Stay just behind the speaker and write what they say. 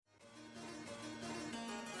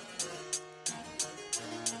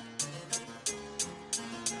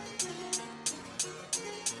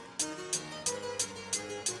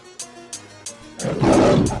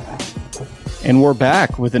And we're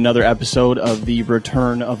back with another episode of the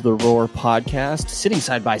Return of the Roar podcast, sitting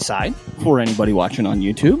side by side for anybody watching on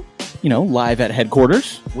YouTube, live at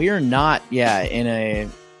headquarters. We are not, in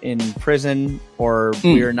prison, or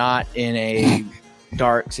we are not in a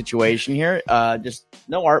dark situation here. Just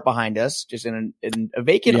no art behind us, just in a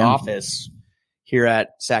vacant office here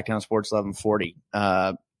at Sacktown Sports 1140.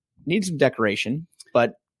 Need some decoration,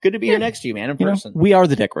 but good to be here next to you, man, in person. We are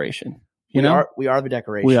the decoration. We are the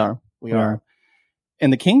decoration. We are.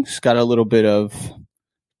 And the Kings got a little bit of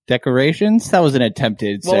decorations. That was an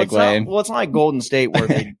attempted segue. It's not like Golden State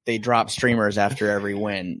where they drop streamers after every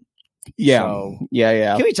win. Yeah. So,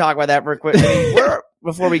 yeah. Can we talk about that for a quick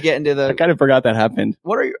before we get into the... I kind of forgot that happened.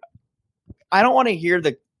 I don't want to hear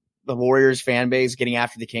the Warriors fan base getting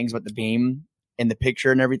after the Kings about the beam and the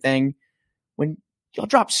picture and everything when y'all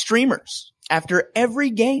drop streamers after every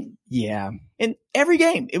game. Yeah. In every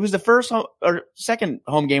game. It was the second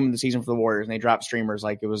home game of the season for the Warriors, and they dropped streamers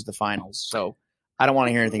like it was the finals. So I don't want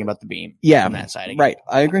to hear anything about the beam on that side again. Right.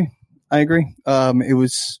 I agree. It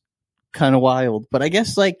was kind of wild, but I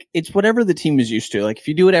guess it's whatever the team is used to. If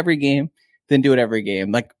you do it every game, then do it every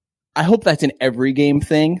game. I hope that's an every game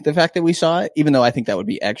thing, the fact that we saw it, even though I think that would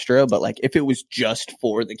be extra. But if it was just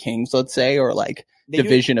for the Kings, let's say, or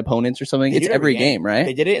division opponents or something, it's every game, right?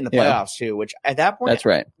 They did it in the playoffs too, which at that point, that's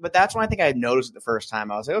right. But that's when I think I noticed it the first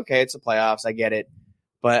time. I was like, okay, it's the playoffs. I get it.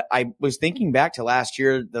 But I was thinking back to last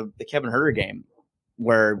year, the Kevin Huerter game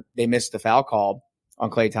where they missed the foul call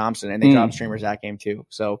on Klay Thompson and they dropped streamers that game too.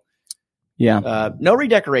 So no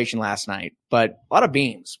redecoration last night, but a lot of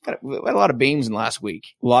beams. We had a lot of beams in the last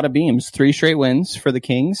week. A lot of beams. 3 straight wins for the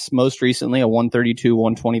Kings. Most recently, a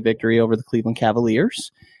 132-120 victory over the Cleveland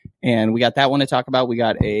Cavaliers. And we got that one to talk about. We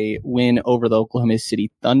got a win over the Oklahoma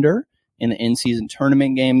City Thunder in the in-season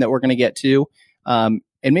tournament game that we're going to get to. And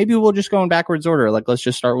maybe we'll just go in backwards order. Let's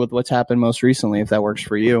just start with what's happened most recently, if that works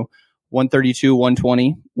for you.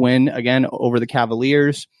 132-120 win again over the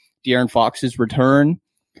Cavaliers. De'Aaron Fox's return.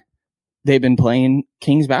 They've been playing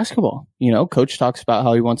Kings basketball. Coach talks about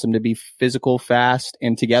how he wants them to be physical, fast,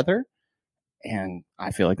 and together. And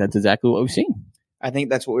I feel like that's exactly what we've seen. I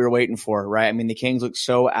think that's what we were waiting for, right? I mean, the Kings looked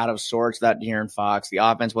so out of sorts without De'Aaron Fox. The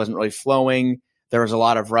offense wasn't really flowing. There was a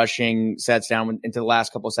lot of rushing sets down into the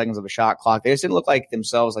last couple of seconds of a shot clock. They just didn't look like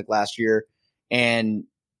themselves like last year. And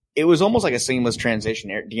it was almost like a seamless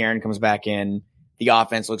transition. De'Aaron comes back in. The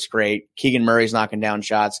offense looks great. Keegan Murray's knocking down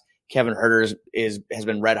shots. Kevin Huerter has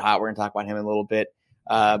been red hot. We're going to talk about him in a little bit.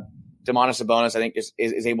 Domantas Sabonis, I think,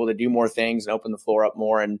 is able to do more things and open the floor up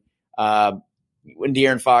more. And when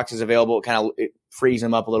De'Aaron Fox is available, it frees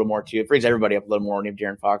him up a little more too. It frees everybody up a little more when you have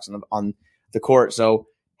De'Aaron Fox on the court. So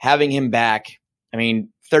having him back,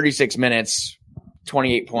 36 minutes,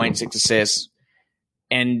 28 points, 6 assists,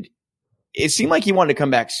 and it seemed like he wanted to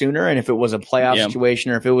come back sooner. And if it was a playoff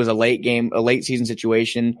situation or if it was a late season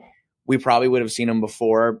situation, we probably would have seen him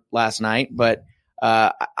before last night. But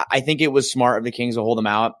I think it was smart of the Kings to hold him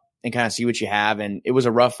out and kind of see what you have. And it was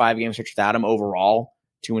a rough 5-game stretch without him overall,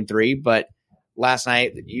 2-3. But last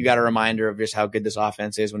night, you got a reminder of just how good this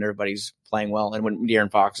offense is when everybody's playing well and when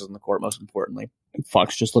De'Aaron Fox is on the court, most importantly.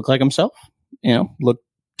 Fox just looked like himself, looked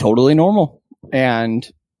totally normal. And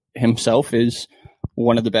himself is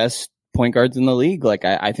one of the best point guards in the league.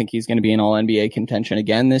 I think he's going to be in All-NBA contention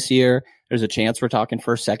again this year. There's a chance we're talking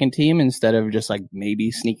first, second team instead of just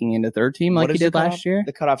maybe sneaking into third team like he did last year.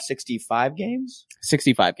 The cutoff 65 games?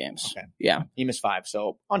 65 games. Okay. Yeah. He missed 5,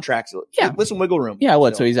 so on track. With some wiggle room. Yeah,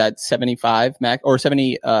 so he's at 75 max or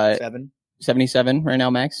 77 right now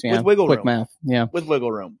max. Yeah. With wiggle room. Quick math. Yeah. With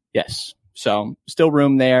wiggle room. Yes. So still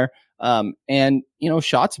room there. And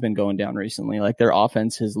shots have been going down recently. Their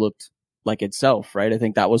offense has looked like itself, right? I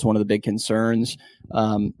think that was one of the big concerns.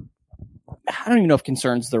 I don't even know if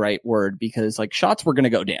concern's the right word because shots were going to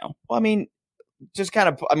go down. Well,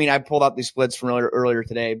 I pulled out these splits from earlier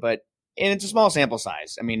today, and it's a small sample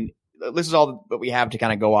size. This is all that we have to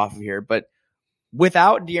kind of go off of here. But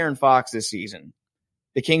without De'Aaron Fox this season,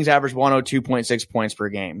 the Kings averaged 102.6 points per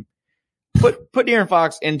game. Put De'Aaron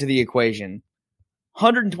Fox into the equation,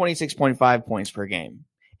 126.5 points per game.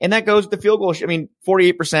 And that goes to the field goal.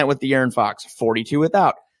 48% with De'Aaron Fox, 42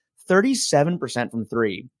 without, 37% from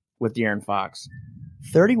 3 with De'Aaron Fox,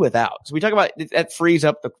 30 without. So we talk about that frees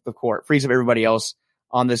up the court, frees up everybody else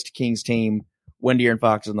on this Kings team when De'Aaron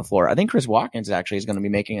Fox is on the floor. I think Chris Watkins actually is going to be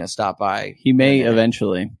making a stop by. He may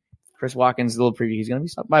eventually. Chris Watkins, a little preview, he's going to be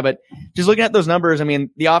stopped by. But just looking at those numbers,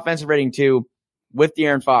 the offensive rating too, with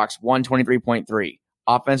De'Aaron Fox, 123.3.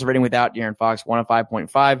 Offensive rating without De'Aaron Fox,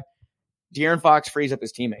 105.5. De'Aaron Fox frees up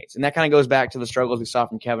his teammates. And that kind of goes back to the struggles we saw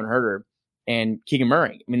from Kevin Huerter and Keegan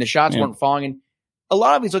Murray. The shots weren't falling. And a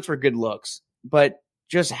lot of these looks were good looks. but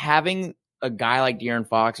just having a guy like De'Aaron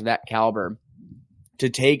Fox of that caliber to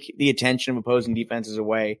take the attention of opposing defenses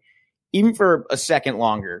away, even for a second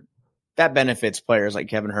longer, that benefits players like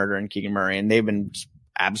Kevin Huerter and Keegan Murray, and they've been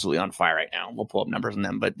absolutely on fire right now. We'll pull up numbers on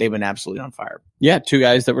them, but they've been absolutely on fire. Yeah, two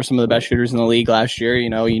guys that were some of the best shooters in the league last year. You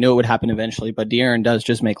knew it would happen eventually, but De'Aaron does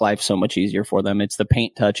just make life so much easier for them. It's the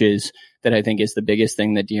paint touches that I think is the biggest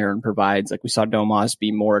thing that De'Aaron provides. Like we saw Domas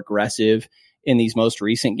be more aggressive in these most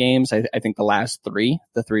recent games. I think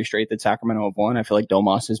the three straight that Sacramento have won, I feel like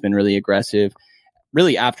Domas has been really aggressive.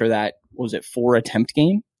 Really after that, was it 4 attempt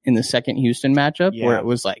game in the second Houston matchup where it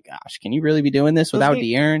was like, gosh, can you really be doing this without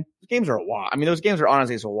De'Aaron? Those games are a wash. I mean, those games are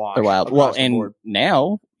honestly a wash. They're wild. Well, and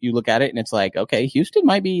now you look at it and it's like, okay, Houston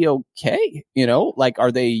might be okay. Like,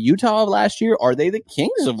 are they Utah of last year? Are they the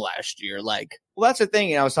Kings of last year? Like, well, that's the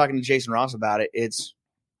thing. And I was talking to Jason Ross about it. It's,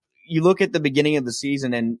 you look at the beginning of the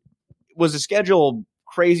season and was the schedule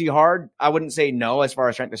crazy hard? I wouldn't say no as far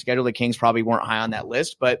as strength of schedule. The Kings probably weren't high on that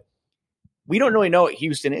list, but we don't really know what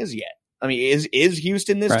Houston is yet. I mean, is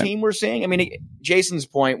Houston this team we're seeing? I mean, Jason's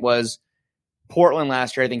point was Portland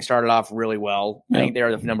last year, I think, started off really well. I think they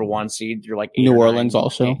were the number 1 seed. You're like New Orleans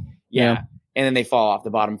also. Yeah. And then they fall off.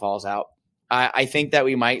 The bottom falls out. I think that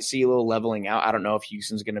we might see a little leveling out. I don't know if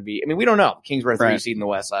Houston's going to be – I mean, we don't know. Kings were a 3 seed in the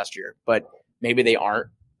West last year, but maybe they aren't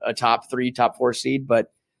a top 3, top 4 seed.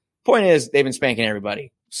 But point is, they've been spanking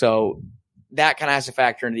everybody. So that kind of has to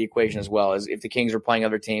factor into the equation as well. As if the Kings are playing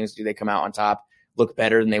other teams, do they come out on top, look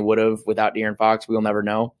better than they would have without De'Aaron Fox? We'll never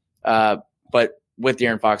know. But with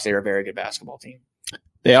De'Aaron Fox, they're a very good basketball team.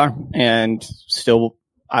 They are. And still,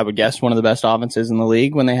 I would guess, one of the best offenses in the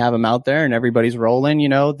league when they have him out there and everybody's rolling.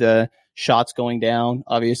 The shots going down,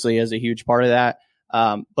 obviously, is a huge part of that.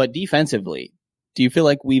 But defensively, do you feel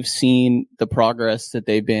like we've seen the progress that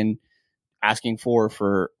they've been asking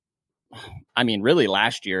for, I mean, really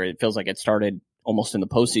last year? It feels like it started almost in the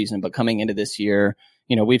postseason, but coming into this year,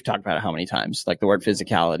 we've talked about it how many times, like the word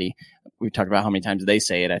physicality. We've talked about how many times they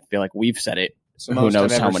say it. I feel like we've said it. Who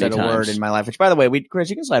knows how many said times? A word in my life. Which, by the way, Chris,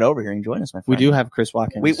 you can slide over here and join us, my friend. We do have Chris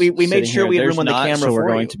Watkins. We made sure we had room on the camera. So we're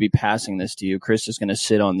going to be passing this to you. Chris is going to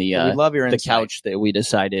sit on the couch that we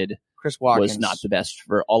decided Chris Watkins was not the best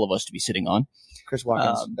for all of us to be sitting on. Chris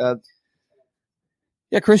Watkins.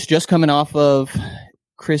 Chris just coming off of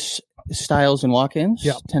Chris Styles and Watkins,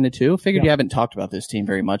 10-2. Figured you haven't talked about this team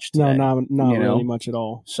very much today. No, not really much at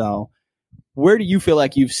all. So where do you feel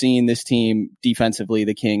like you've seen this team defensively,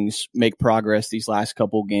 the Kings, make progress these last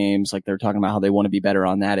couple games? Like they're talking about how they want to be better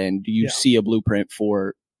on that end. Do you see a blueprint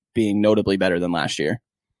for being notably better than last year?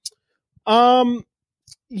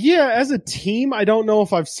 Yeah, as a team, I don't know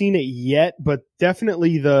if I've seen it yet, but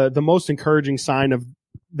definitely the most encouraging sign of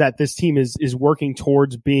that this team is working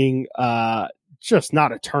towards being just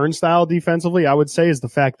not a turnstile defensively, I would say, is the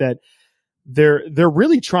fact that they're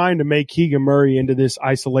really trying to make Keegan Murray into this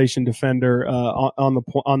isolation defender on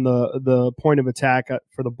the point of attack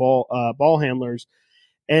for the ball handlers.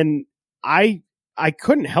 And I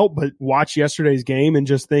couldn't help but watch yesterday's game and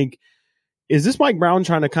just think, is this Mike Brown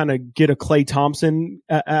trying to kind of get a Klay Thompson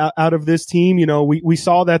out of this team? We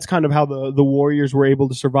saw that's kind of how the Warriors were able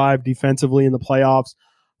to survive defensively in the playoffs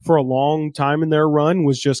for a long time in their run,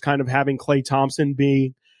 was just kind of having Klay Thompson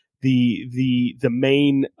be the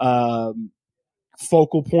main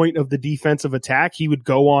focal point of the defensive attack. He would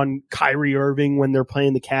go on Kyrie Irving when they're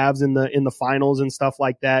playing the Cavs in the finals and stuff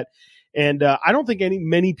like that. And I don't think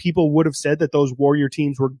many people would have said that those Warrior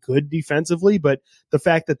teams were good defensively, but the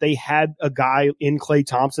fact that they had a guy in Klay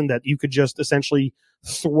Thompson that you could just essentially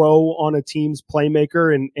throw on a team's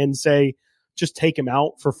playmaker and say, just take him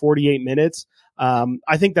out for 48 minutes.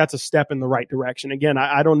 I think that's a step in the right direction. Again,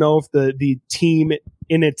 I don't know if the team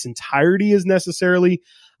in its entirety is necessarily,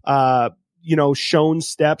 shown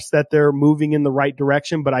steps that they're moving in the right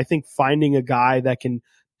direction, but I think finding a guy that can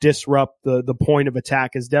disrupt the point of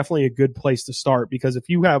attack is definitely a good place to start, because if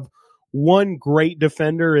you have one great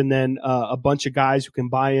defender and then a bunch of guys who can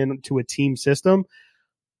buy into a team system,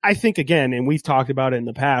 I think, again, and we've talked about it in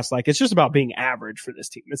the past, like it's just about being average for this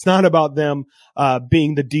team. It's not about them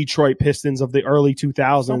being the Detroit Pistons of the early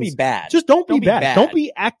 2000s. Don't be bad. Just don't be bad. Don't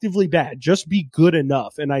be actively bad. Just be good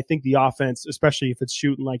enough. And I think the offense, especially if it's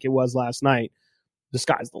shooting like it was last night, the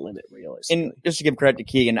sky's the limit, realistically. And just to give credit to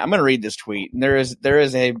Keegan, I'm going to read this tweet. And there's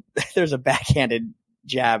a backhanded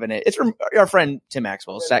jab in it. It's from our friend Tim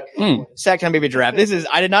Maxwell. Sack time baby giraffe.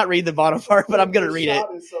 I did not read the bottom part, but I'm going to read it.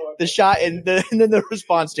 The shot and then the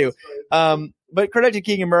response to. But credit to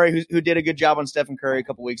Keegan Murray, who did a good job on Stephen Curry a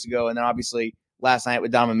couple weeks ago, and then obviously last night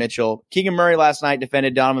with Donovan Mitchell. Keegan Murray last night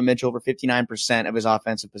defended Donovan Mitchell for 59% of his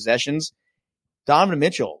offensive possessions. Donovan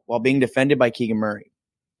Mitchell, while being defended by Keegan Murray,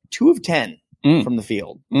 2 of 10 from the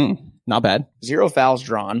field. Not bad. 0 fouls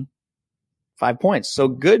drawn, 5 points. So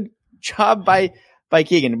good job by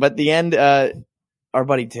Keegan. But the end, our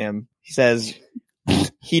buddy Tim, he says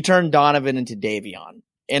he turned Donovan into Davion.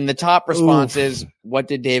 And the top response is, what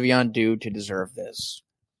did Davion do to deserve this?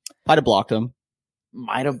 Might have blocked him.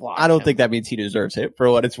 I don't think that means he deserves it for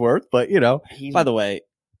what it's worth. But, by the way,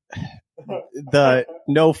 the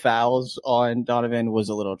no fouls on Donovan was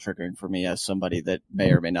a little triggering for me as somebody that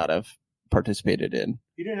may or may not have participated in.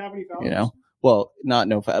 He didn't have any fouls? Well, not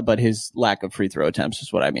no foul, but his lack of free throw attempts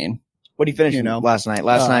is what I mean. What did he finish last night?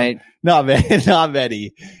 Last night? Not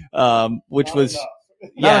many. Which was...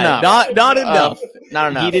 Not enough. Not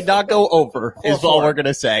enough. He did not go over, is all we're going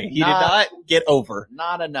to say. He did not get over.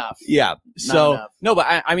 Not enough. Yeah. So, no, but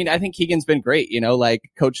I think Keegan's been great. Like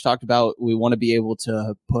Coach talked about, we want to be able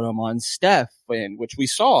to put him on Steph, which we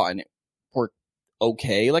saw, and it worked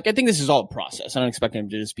okay. Like, I think this is all a process. I don't expect him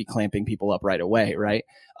to just be clamping people up right away, right?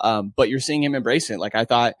 But you're seeing him embrace it. Like, I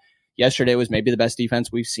thought yesterday was maybe the best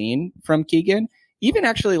defense we've seen from Keegan. Even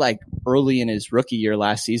actually, like, early in his rookie year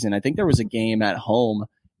last season, I think there was a game at home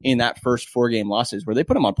in that first 4-game losses where they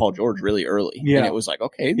put him on Paul George really early. Yeah. And it was like,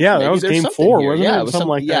 okay. Yeah, that was game 4, wasn't it? It was something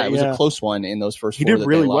like that. It was a close one in those first 4 He did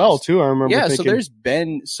really well, too, I remember thinking. So there's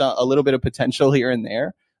been a little bit of potential here and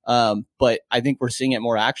there. But I think we're seeing it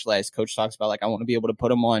more actualized. Coach talks about, like, I want to be able to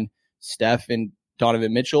put him on Steph and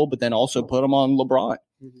Donovan Mitchell, but then also put him on LeBron.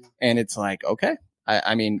 Mm-hmm. And it's like, okay.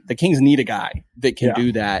 I mean, the Kings need a guy that can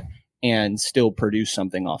do that and still produce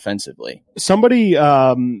something offensively. Somebody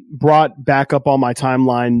brought back up on my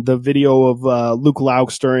timeline the video of Luke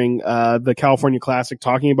Laux during the California Classic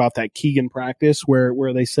talking about that Keegan practice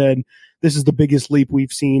where they said this is the biggest leap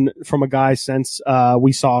we've seen from a guy since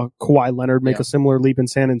we saw Kawhi Leonard make a similar leap in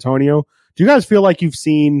San Antonio. Do you guys feel like you've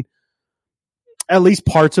seen at least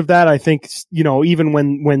parts of that? I think, even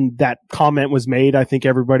when that comment was made, I think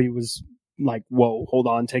everybody was like, whoa, hold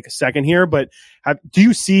on, take a second here. But do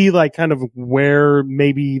you see like kind of where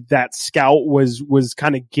maybe that scout was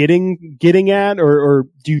kind of getting at, or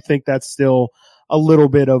do you think that's still a little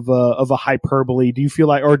bit of a hyperbole? Do you feel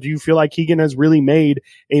like Keegan has really made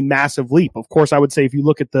a massive leap? Of course, I would say if you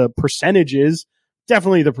look at the percentages,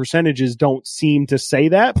 definitely the percentages don't seem to say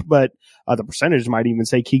that, but the percentage might even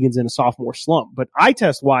say Keegan's in a sophomore slump. But eye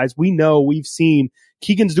test wise, we've seen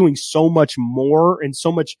Keegan's doing so much more and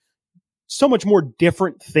so much more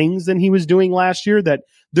different things than he was doing last year that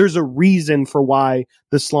there's a reason for why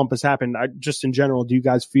the slump has happened. Just in general, do you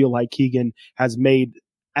guys feel like Keegan has made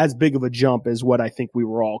as big of a jump as what I think we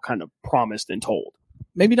were all kind of promised and told?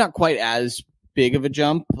 Maybe not quite as big of a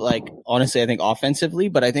jump, like honestly, I think offensively,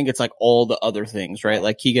 but I think it's like all the other things, right?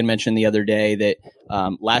 Like Keegan mentioned the other day that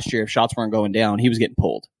last year, if shots weren't going down, he was getting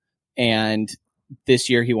pulled. And this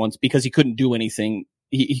year because he couldn't do anything.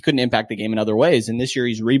 He couldn't impact the game in other ways. And this year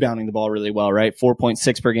he's rebounding the ball really well, right?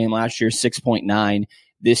 4.6 per game last year, 6.9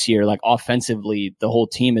 this year. Like offensively, the whole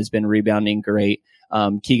team has been rebounding great.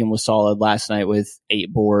 Keegan was solid last night with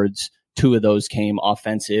 8 boards. 2 of those came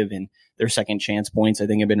offensive, and their second chance points, I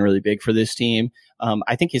think, have been really big for this team.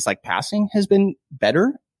 I think his like passing has been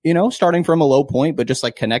better, starting from a low point, but just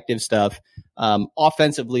like connective stuff.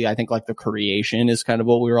 Offensively, I think like the creation is kind of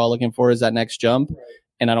what we were all looking for, is that next jump. Right.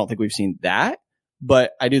 And I don't think we've seen that.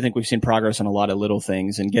 But I do think we've seen progress on a lot of little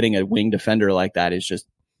things, and getting a wing defender like that is just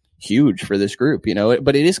huge for this group,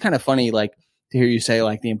 But it is kind of funny, like, to hear you say,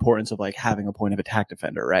 like, the importance of, like, having a point of attack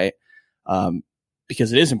defender, right?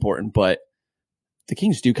 Because it is important, but the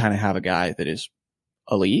Kings do kind of have a guy that is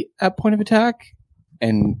elite at point of attack,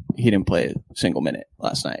 and he didn't play a single minute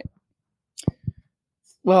last night.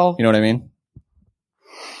 Well, you know what I mean?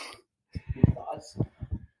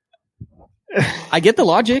 I get the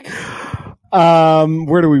logic.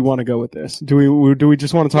 Where do we want to go with this? Do we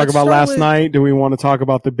just want to talk about last night? Do we want to talk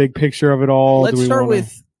about the big picture of it all? Let's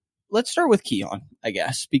start with Keon, I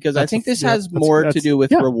guess, because I think this has more to do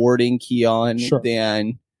with rewarding Keon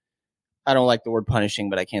than, I don't like the word punishing,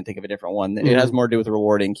 but I can't think of a different one. It has more to do with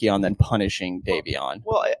rewarding Keon than punishing Davion.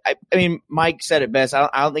 Well, I mean, Mike said it best. I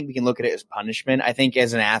don't think we can look at it as punishment. I think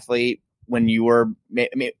as an athlete, when you were,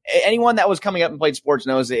 anyone that was coming up and played sports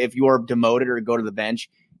knows that if you are demoted or go to the bench,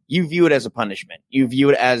 you view it as a punishment. You view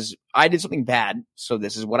it as, I did something bad, so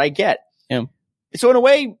this is what I get. Yeah. So in a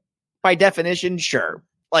way, by definition, sure.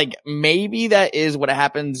 Like, maybe that is what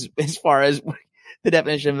happens as far as the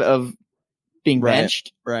definition of being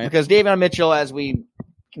benched. Right. Because Davion Mitchell, as we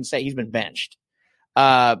can say, he's been benched.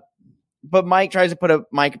 But Mike tries to put a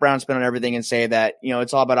Mike Brown spin on everything and say that,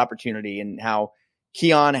 it's all about opportunity and how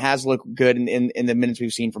Keon has looked good in the minutes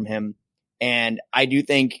we've seen from him. And I do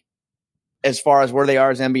think, as far as where they are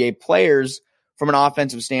as NBA players, from an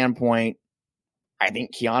offensive standpoint, I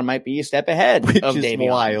think Keon might be a step ahead Which of is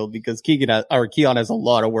Davion. wild because Keon has a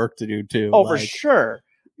lot of work to do too. Oh, for sure.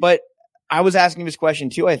 But I was asking this question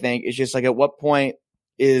too, I think. It's just like, at what point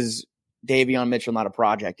is Davion Mitchell not a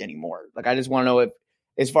project anymore? Like, I just want to know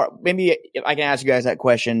maybe if I can ask you guys that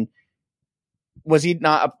question.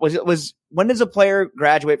 When does a player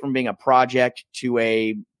graduate from being a project to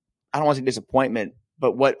I don't want to say disappointment,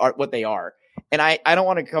 but what they are? And I don't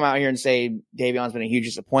want to come out here and say Davion's been a huge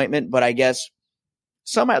disappointment, but I guess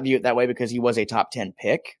some might view it that way because he was a top 10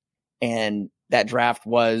 pick and that draft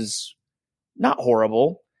was not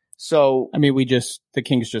horrible. So, I mean, the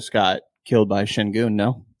Kings just got killed by Şengün,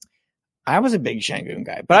 no? I was a big Şengün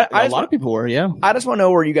guy, but a lot of people were, yeah. I just want to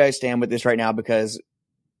know where you guys stand with this right now, because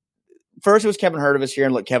first it was Kevin Huerter this year,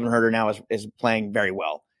 and look, Kevin Huerter now is playing very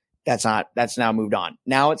well. That's now moved on.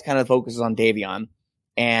 Now it's kind of focuses on Davion,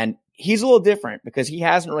 and he's a little different because he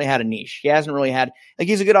hasn't really had a niche. He hasn't really had, like,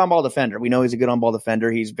 he's a good on-ball defender. We know he's a good on-ball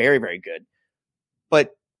defender. He's very, very good.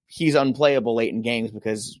 But he's unplayable late in games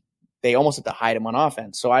because they almost have to hide him on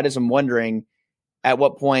offense. So I just am wondering, at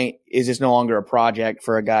what point is this no longer a project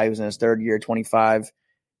for a guy who's in his third year, 25?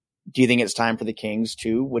 Do you think it's time for the Kings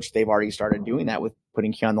too, which they've already started doing that with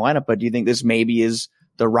putting Keon in the lineup, but do you think this maybe is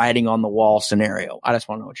the writing on the wall scenario? I just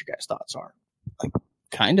want to know what your guys' thoughts are. Like,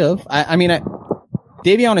 kind of. I mean,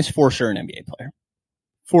 Davion is for sure an NBA player.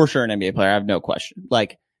 For sure an NBA player. I have no question.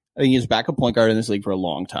 Like, I think he's backup point guard in this league for a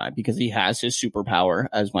long time because he has his superpower,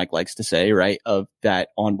 as Mike likes to say, right, of that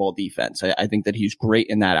on-ball defense. I think that he's great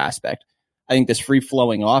in that aspect. I think this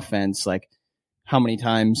free-flowing offense, like, how many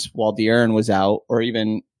times while De'Aaron was out, or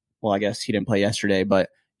even, well, I guess he didn't play yesterday, but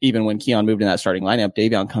even when Keon moved in that starting lineup,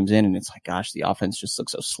 Davion comes in and it's like, gosh, the offense just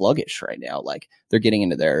looks so sluggish right now. Like, they're getting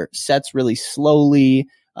into their sets really slowly.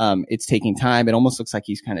 It's taking time. It almost looks like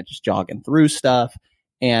he's kind of just jogging through stuff.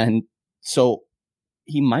 And so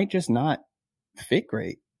he might just not fit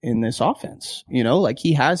great in this offense. You know, like,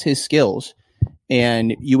 he has his skills,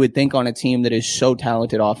 and you would think on a team that is so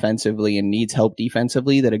talented offensively and needs help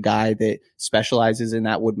defensively that a guy that specializes in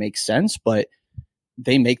that would make sense, but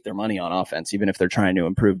they make their money on offense, even if they're trying to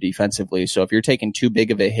improve defensively. So if you're taking too big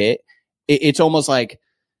of a hit, it's almost like,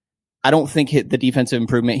 I don't think the defensive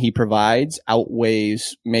improvement he provides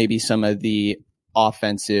outweighs maybe some of the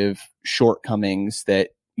offensive shortcomings that,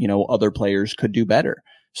 you know, other players could do better.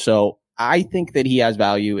 So I think that he has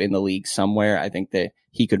value in the league somewhere. I think that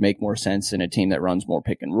he could make more sense in a team that runs more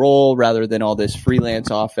pick and roll rather than all this freelance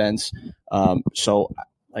offense.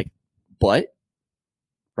 But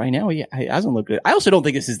right now, he hasn't looked good. I also don't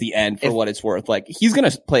think this is the end for what it's worth. Like, he's going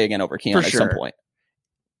to play again over Keon at some point.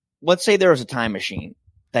 Let's say there was a time machine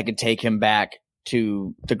that could take him back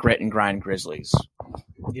to the grit and grind Grizzlies.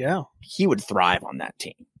 Yeah. He would thrive on that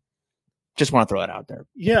team. Just want to throw it out there.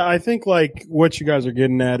 Yeah, I think, like, what you guys are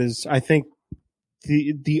getting at is, I think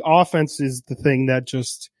the offense is the thing that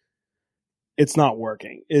just, it's not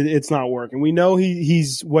working. It's not working. We know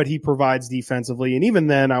he's what he provides defensively, and even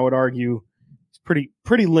then, I would argue,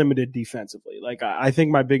 pretty limited defensively. Like, I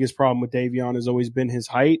think my biggest problem with Davion has always been his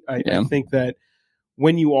height. I think that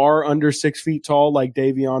when you are under 6 feet tall, like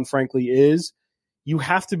Davion frankly is, you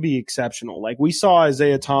have to be exceptional. Like, we saw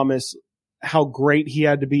Isaiah Thomas, how great he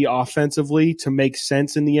had to be offensively to make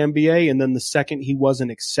sense in the NBA. And then the second he wasn't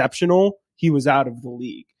exceptional, he was out of the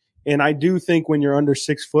league. And I do think when you're under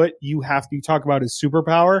 6 foot, you talk about his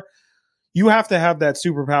superpower. You have to have that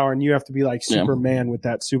superpower, and you have to be like Superman with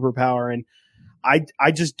that superpower. And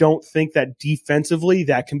I just don't think that defensively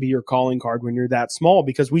that can be your calling card when you're that small,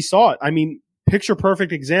 because we saw it. I mean, picture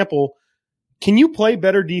perfect example. Can you play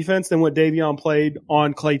better defense than what Davion played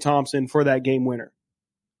on Klay Thompson for that game winner?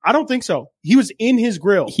 I don't think so. He was in his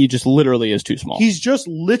grill. He just literally is too small. He's just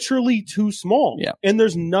literally too small. Yeah. And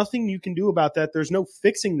there's nothing you can do about that. There's no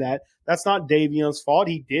fixing that. That's not Davion's fault.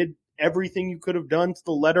 He did everything you could have done to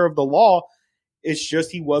the letter of the law. It's just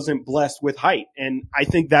he wasn't blessed with height. And I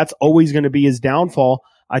think that's always going to be his downfall.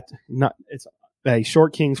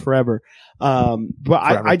 Short Kings forever.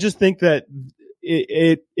 I just think that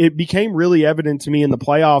it became really evident to me in the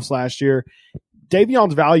playoffs last year.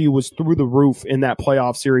 Davion's value was through the roof in that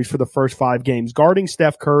playoff series for the first 5 games. Guarding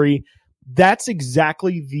Steph Curry, that's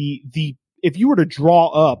exactly the if you were to draw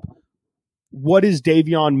up what is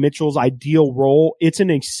Davion Mitchell's ideal role, it's in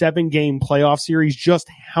a 7-game playoff series just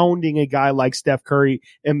hounding a guy like Steph Curry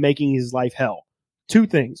and making his life hell. 2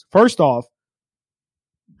 things. First off,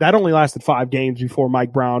 that only lasted 5 games before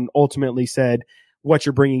Mike Brown ultimately said, what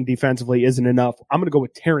you're bringing defensively isn't enough. I'm going to go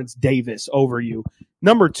with Terrence Davis over you.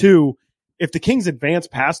 Number 2, if the Kings advance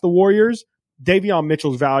past the Warriors, Davion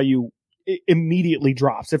Mitchell's value immediately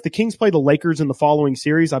drops. If the Kings play the Lakers in the following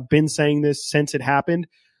series, I've been saying this since it happened,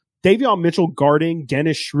 Davion Mitchell guarding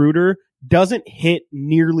Dennis Schroeder doesn't hit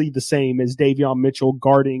nearly the same as Davion Mitchell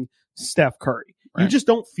guarding Steph Curry. Right. You just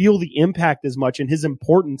don't feel the impact as much, and his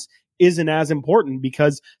importance isn't as important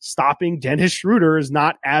because stopping Dennis Schroeder is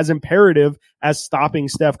not as imperative as stopping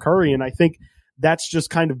Steph Curry. And I think that's just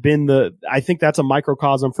kind of been I think that's a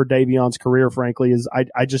microcosm for Davion's career, frankly, is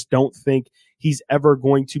I just don't think he's ever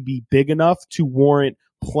going to be big enough to warrant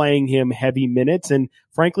playing him heavy minutes. And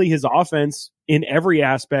frankly, his offense in every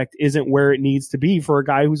aspect isn't where it needs to be for a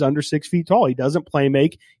guy who's under 6 feet tall. He doesn't play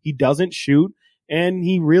make, he doesn't shoot, and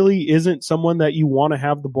he really isn't someone that you want to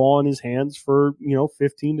have the ball in his hands for,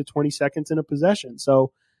 15 to 20 seconds in a possession.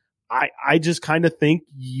 So I just kind of think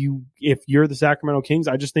if you're the Sacramento Kings,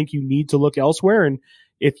 I just think you need to look elsewhere. And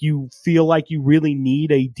if you feel like you really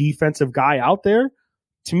need a defensive guy out there,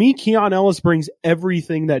 to me, Keon Ellis brings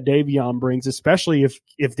everything that Davion brings, especially if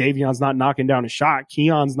Davion's not knocking down a shot.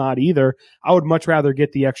 Keon's not either. I would much rather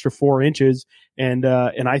get the extra 4 inches. And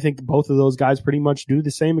I think both of those guys pretty much do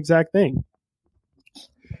the same exact thing.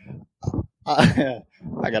 I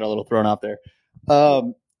got a little thrown out there.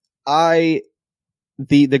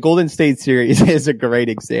 The Golden State series is a great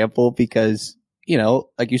example because,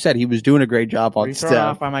 like you said, he was doing a great job on thrown Steph.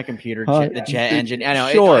 off by my computer, the jet engine. I know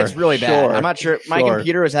Sure, it's really bad. sure, I'm not sure. My sure.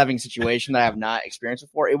 computer was having a situation that I have not experienced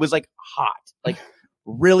before. It was like hot, like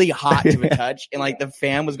really hot to a touch, and like the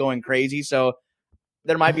fan was going crazy. So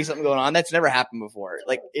there might be something going on that's never happened before.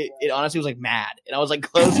 Like it honestly was like mad, and I was like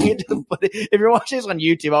closing it. If you're watching this on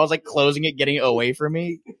YouTube, I was like closing it, getting it away from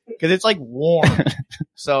me because it's like warm.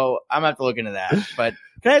 So I'm gonna have to look into that. But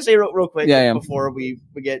can I say real quick before we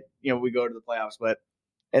get we go to the playoffs? But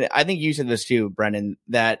and I think you said this too, Brendan,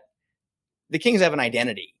 that the Kings have an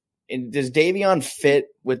identity. And does Davion fit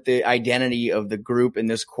with the identity of the group in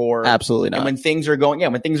this core? Absolutely not. And when things are going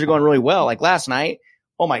really well, like last night.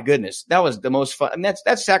 Oh my goodness, that was the most fun. I mean,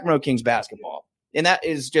 that's Sacramento Kings basketball. And that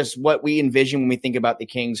is just what we envision when we think about the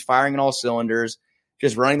Kings firing on all cylinders,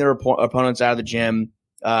 just running their opponents out of the gym,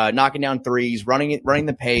 knocking down threes, running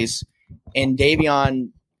the pace, and Davion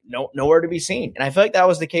nowhere to be seen. And I feel like that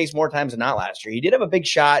was the case more times than not last year. He did have a big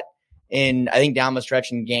shot in, I think, down the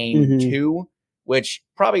stretch in game 2, which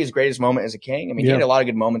probably his greatest moment as a King. I mean, he had a lot of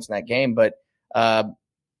good moments in that game, but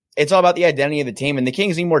it's all about the identity of the team. And the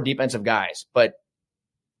Kings need more defensive guys, but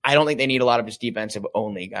I don't think they need a lot of just defensive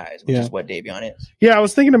only guys, which is what Davion is. Yeah, I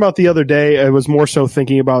was thinking about the other day. I was more so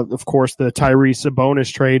thinking about, of course, the Tyrese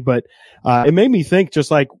Sabonis trade, but it made me think just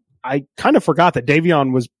like I kind of forgot that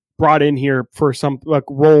Davion was brought in here for some like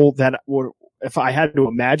role that if I had to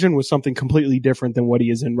imagine was something completely different than what he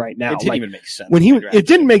is in right now. It didn't even make sense. It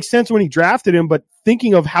didn't make sense when he drafted him, but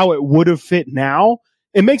thinking of how it would have fit now,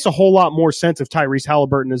 it makes a whole lot more sense if Tyrese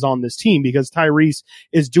Halliburton is on this team because Tyrese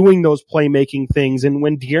is doing those playmaking things. And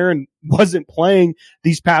when De'Aaron wasn't playing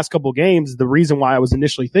these past couple games, the reason why I was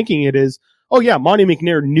initially thinking it is, Monty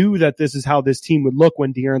McNair knew that this is how this team would look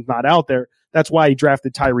when De'Aaron's not out there. That's why he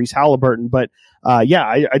drafted Tyrese Halliburton. But, I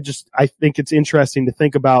think it's interesting to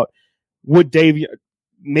think about maybe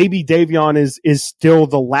Davion is still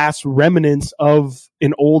the last remnants of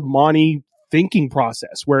an old Monty thinking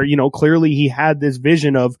process where, clearly he had this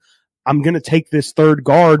vision of, I'm going to take this third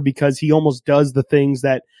guard because he almost does the things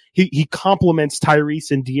that he complements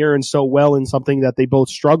Tyrese and De'Aaron so well in something that they both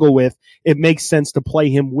struggle with. It makes sense to play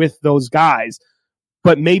him with those guys,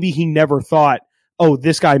 but maybe he never thought,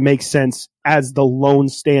 this guy makes sense as the lone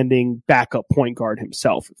standing backup point guard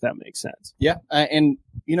himself, if that makes sense. Yeah. And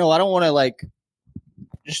I don't want to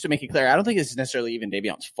just to make it clear, I don't think it's necessarily even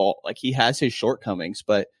Davion's fault. Like he has his shortcomings,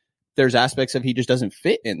 but there's aspects of he just doesn't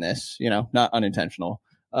fit in this, not unintentional.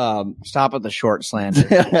 Stop with the short slander.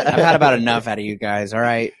 I've had about enough out of you guys. All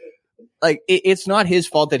right. Like it's not his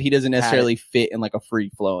fault that he doesn't necessarily fit in like a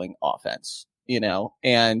free flowing offense,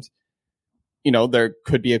 and, there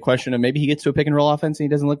could be a question of maybe he gets to a pick and roll offense and he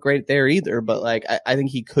doesn't look great there either. But I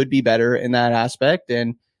think he could be better in that aspect.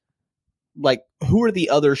 And who are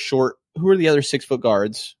the other 6 foot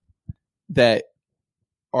guards that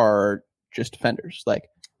are just defenders? Like,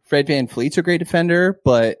 Fred VanVleet's a great defender,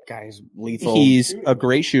 but guy's lethal. He's a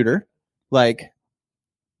great shooter. I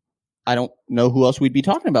don't know who else we'd be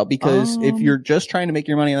talking about because if you're just trying to make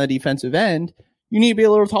your money on the defensive end, you need to be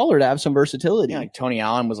a little taller to have some versatility. Yeah, like Tony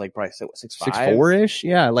Allen was probably 6'5", 6'4"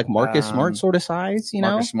 Yeah, like Marcus Smart sort of size.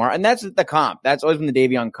 Marcus Smart, and that's the comp. That's always been the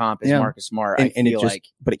Davion comp is Marcus Smart. But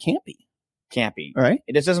it can't be. Can't be. All right,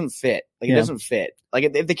 it just doesn't fit. It doesn't fit.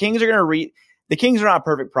 If the Kings are going to the Kings are not a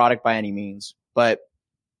perfect product by any means, but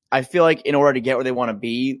I feel like in order to get where they want to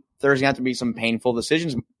be, there's going to have to be some painful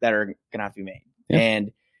decisions that are going to have to be made. Yeah.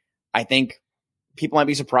 And I think people might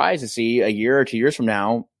be surprised to see a year or 2 years from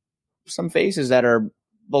now some faces that are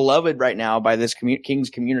beloved right now by this Kings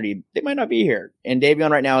community, they might not be here. And Davion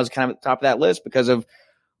right now is kind of at the top of that list because of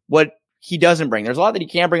what he doesn't bring. There's a lot that he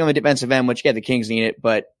can bring on the defensive end, which, yeah, the Kings need it,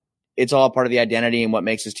 but it's all part of the identity and what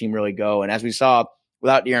makes this team really go. And as we saw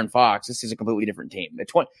without De'Aaron Fox, this is a completely different team.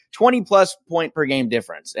 A 20 plus point per game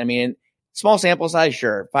difference. I mean, small sample size,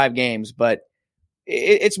 sure, 5 games, but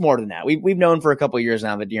it's more than that. We've known for a couple of years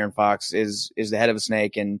now that De'Aaron Fox is the head of a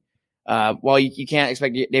snake. And while you can't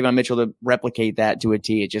expect Davion Mitchell to replicate that to a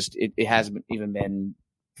T, it hasn't even been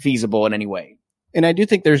feasible in any way. And I do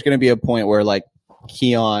think there's going to be a point where like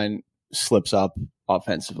Keon slips up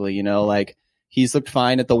offensively, you know, like he's looked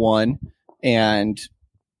fine at the 1 and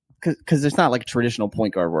because it's not like a traditional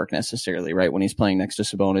point guard work necessarily, right? When he's playing next to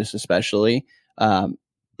Sabonis, especially.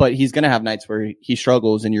 But he's going to have nights where he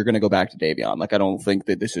struggles and you're going to go back to Davion. Like, I don't think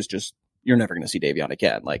that this is just, you're never going to see Davion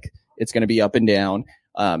again. Like, it's going to be up and down.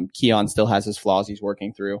 Keon still has his flaws he's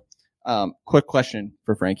working through. Quick question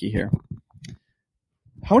for Frankie here.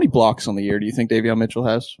 How many blocks on the year do you think Davion Mitchell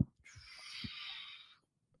has?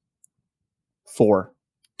 4.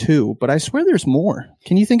 2, but I swear there's more.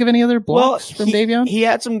 Can you think of any other blocks from Davion? He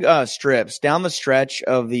had some strips down the stretch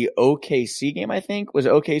of the OKC game, I think. Was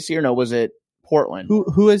it OKC or no, was it Portland?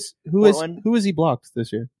 Who is he blocked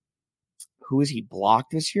this year? Who is he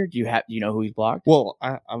blocked this year? Do you know who he's blocked? Well,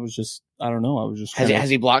 I don't know. Has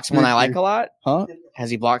he blocked someone I like a lot? Huh? Has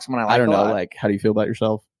he blocked someone I like? I don't a know. lot? Like, how do you feel about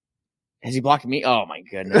yourself? Has he blocked me? Oh my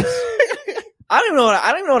goodness. I don't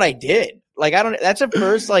even know what I did. Like, that's the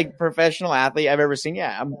first like professional athlete I've ever seen.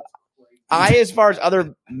 Yeah. As far as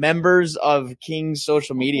other members of King's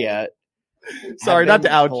social media. Sorry, not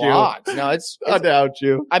to out blocked. you. No, it's not to out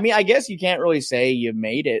you. I mean, I guess you can't really say you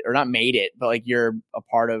made it or not made it, but like you're a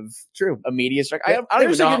part of a media strike. I don't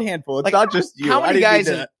even know. A good handful. It's like, not just you. How many guys?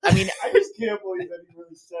 I just can't believe that he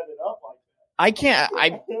really set it up like that. I can't.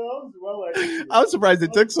 I was surprised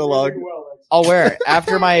it took so long. I'll wear it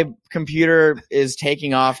after my computer is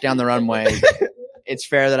taking off down the runway. It's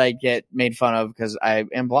fair that I get made fun of because I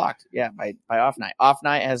am blocked. Yeah, by Off Night. Off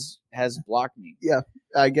Night has blocked me. Yeah,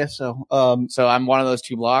 I guess so. So I'm one of those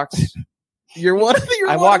 2 blocks. You're one of the.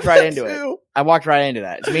 I walked right into it. I walked right into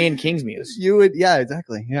that. It's me and King's Muse. You would, yeah,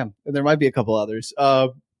 exactly. Yeah, and there might be a couple others.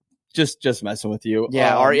 Just messing with you.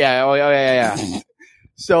 Yeah. Yeah.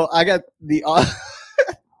 So I got the.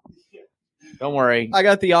 Don't worry. I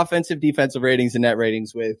got the offensive, defensive ratings, and net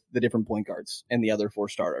ratings with the different point guards and the other 4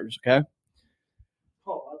 starters. Okay.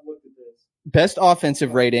 Oh, I've looked at this. Best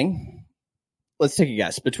offensive rating. Let's take a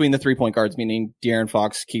guess between the 3-point guards, meaning De'Aaron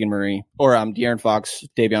Fox, Keegan Murray, or De'Aaron Fox,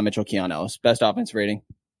 Davion Mitchell, Keon Ellis. Best offensive rating.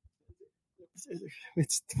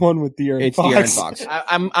 It's the one with De'Aaron Fox. De'Aaron Fox.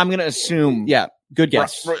 I'm gonna assume. Yeah, good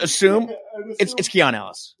guess. Assume it's Keon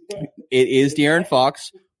Ellis. It is De'Aaron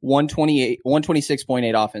Fox.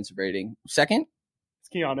 126.8 offensive rating. Second, it's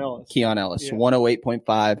Keon Ellis. Yeah.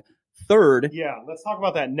 108.5. Third, yeah, let's talk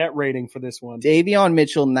about that net rating for this one. Davion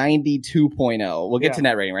Mitchell 92.0. We'll get to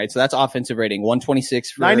net rating, right? So that's offensive rating.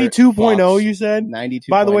 126 for 92.0, you said? 92.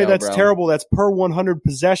 By the way, that's terrible. That's per 100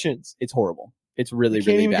 possessions. It's horrible. It's really, you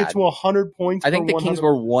really can't even bad. get to 100 points. I think the Kings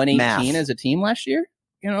were 118 as a team last year,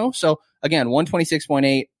 you know? So again,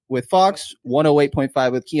 126.8 with Fox,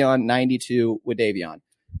 108.5 with Keon, 92 with Davion.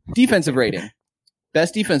 Defensive rating.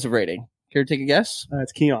 Best defensive rating. Care to take a guess?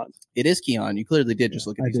 It's Keon. It is Keon. You clearly did just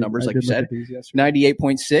look at these numbers, like you said.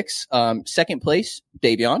 98.6. Second place,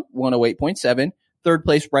 Davion, 108.7. Third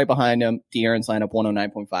place, right behind him, De'Aaron's lineup,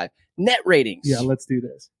 109.5. Net ratings. Yeah, let's do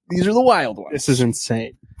this. These are the wild ones. This is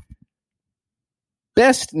insane.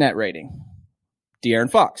 Best net rating, De'Aaron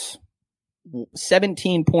Fox,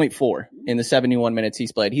 17.4 in the 71 minutes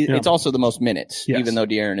he's played. It's also the most minutes, even though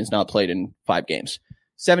De'Aaron has not played in 5 games.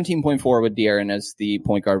 17.4 with De'Aaron as the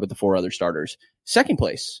point guard with the 4 other starters. Second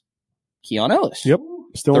place, Keon Ellis. Yep.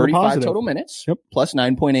 Still 35 positive. total minutes. Yep. Plus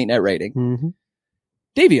 9.8 net rating. Mm-hmm.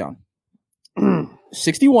 Davion,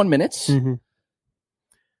 61 minutes. Mm-hmm.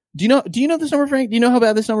 Do you know this number, Frank? Do you know how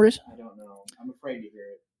bad this number is? I don't know. I'm afraid to hear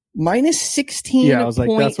it. Minus 16.7. Yeah, I was like,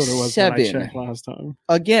 that's what it was when I checked last time.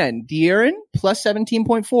 Again, De'Aaron plus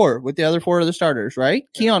 17.4 with the other 4 other starters, right?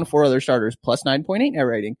 Yeah. Keon, 4 other starters, plus 9.8 net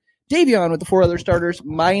rating. Davion with the 4 other starters,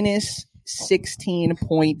 minus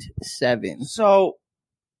 16.7. So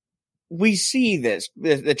we see this,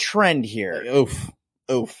 the trend here.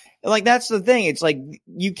 Oof. Like, that's the thing. It's like,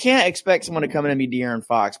 you can't expect someone to come in and be De'Aaron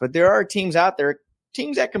Fox, but there are teams out there,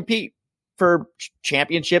 teams that compete for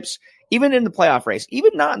championships, even in the playoff race,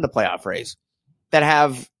 even not in the playoff race, that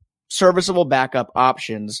have serviceable backup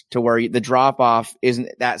options to where the drop off isn't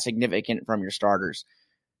that significant from your starters.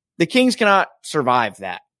 The Kings cannot survive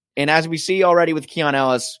that. And as we see already with Keon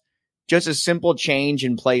Ellis, just a simple change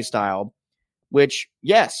in play style which,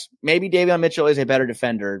 yes, maybe Davion Mitchell is a better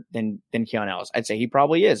defender than Keon Ellis. I'd say he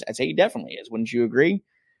probably is. I'd say he definitely is. Wouldn't you agree?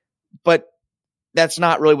 But that's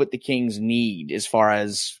not really what the Kings need as far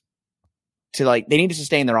as they need to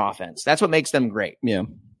sustain their offense. That's what makes them great. Yeah.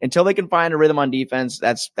 Until they can find a rhythm on defense,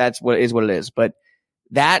 that's what it is. But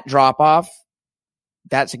that drop off,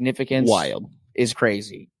 that significance Wild is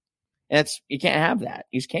crazy. And you can't have that.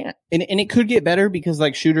 You just can't. And it could get better because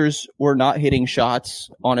like shooters were not hitting shots,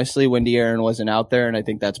 honestly, when De'Aaron wasn't out there. And I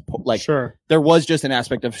think that's like, Sure. There was just an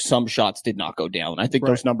aspect of some shots did not go down. I think Right.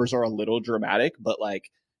 those numbers are a little dramatic, but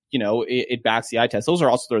like, you know, it backs the eye test. Those are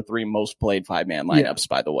also their 3 most played 5-man lineups,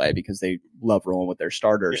 by the way, because they love rolling with their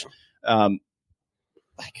starters. Yeah.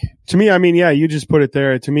 To me, I mean, yeah, you just put it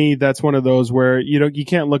there. To me, that's one of those where you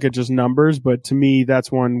can't look at just numbers, but to me,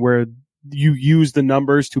 that's one where you use the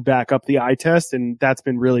numbers to back up the eye test, and that's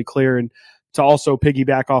been really clear. And to also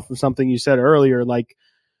piggyback off of something you said earlier, like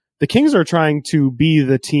the Kings are trying to be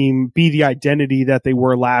the team, be the identity that they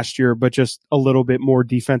were last year, but just a little bit more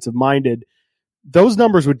defensive minded. Those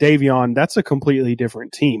numbers with Davion, that's a completely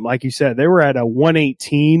different team. Like you said, they were at a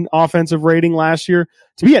 118 offensive rating last year.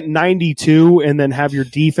 To be at 92 and then have your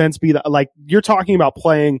defense be you're talking about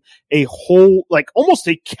playing a whole, like almost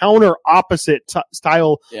a counter opposite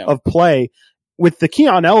style of play. With the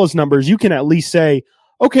Keon Ellis numbers, you can at least say,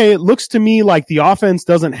 okay, it looks to me like the offense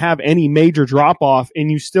doesn't have any major drop off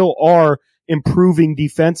and you still are improving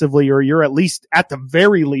defensively, or you're at least, at the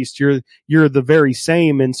very least, you're the very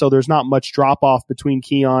same. And so there's not much drop off between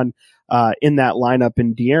Keon in that lineup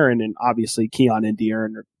and De'Aaron. And obviously Keon and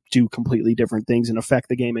De'Aaron do completely different things and affect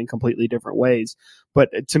the game in completely different ways. But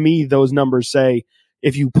to me, those numbers say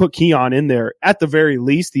if you put Keon in there, at the very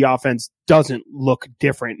least, the offense doesn't look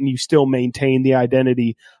different and you still maintain the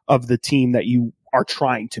identity of the team that you are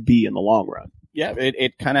trying to be in the long run. Yeah,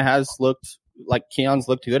 it kind of has looked like Keon's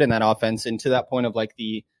looked good in that offense, and to that point of like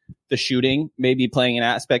the shooting maybe playing an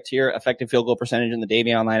aspect here. Effective field goal percentage in the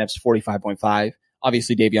Davion lineup's 45.5.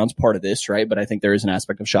 Obviously Davion's part of this, right? But I think there is an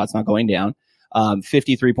aspect of shots not going down.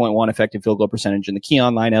 53.1 effective field goal percentage in the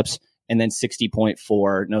Keon lineups, and then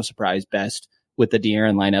 60.4, no surprise, best with the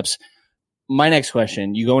De'Aaron lineups. My next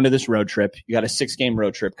question, you go into this road trip, you got a 6-game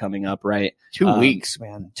road trip coming up, right? 2 weeks,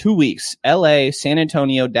 man. 2 weeks. LA, San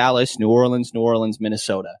Antonio, Dallas, New Orleans,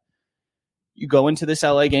 Minnesota. You go into this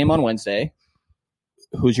LA game on Wednesday.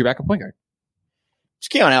 Who's your backup point guard? It's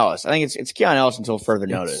Keon Ellis. I think it's Keon Ellis until further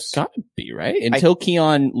notice. It's got to be, right? Until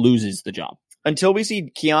Keon loses the job. Until we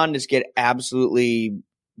see Keon just get absolutely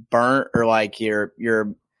burnt, or like you're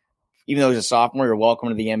even though he's a sophomore, you're welcome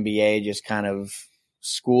to the NBA, just kind of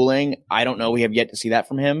schooling. I don't know. We have yet to see that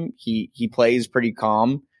from him. He plays pretty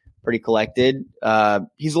calm, pretty collected.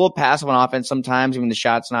 He's a little passive on offense sometimes. Even the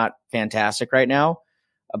shot's not fantastic right now.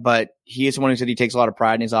 But he is someone who said he takes a lot of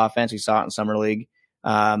pride in his offense. We saw it in Summer League.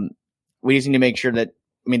 We just need to make sure that,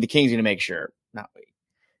 the Kings need to make sure,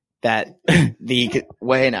 that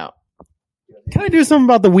wait now. Can I do something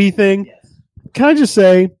about the we thing? Yes. Can I just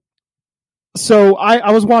say, so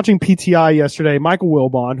I was watching PTI yesterday, Michael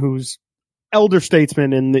Wilbon, who's elder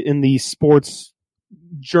statesman in the sports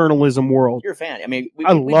journalism world. You're a fan. We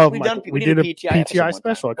did a PTI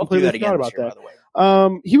special. I completely forgot about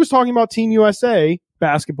that. He was talking about Team USA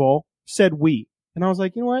basketball, said we. And I was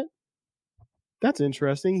like, you know what? That's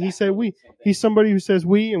interesting. Exactly. He said we. He's somebody who says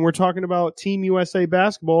we, and we're talking about Team USA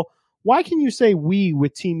basketball. Why can you say we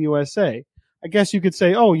with Team USA? I guess you could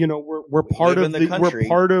say, oh, we're part of we're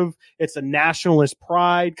part of, it's a nationalist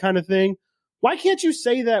pride kind of thing. Why can't you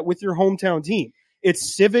say that with your hometown team?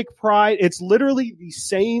 It's civic pride. It's literally the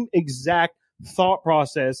same exact thought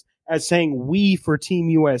process as saying we for Team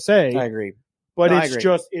USA. I agree. But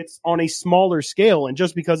it's on a smaller scale. And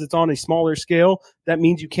just because it's on a smaller scale, that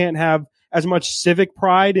means you can't have as much civic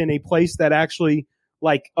pride in a place that actually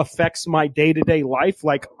affects my day-to-day life.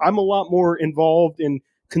 Like, I'm a lot more involved and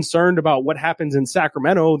concerned about what happens in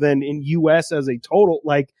Sacramento than in US as a total.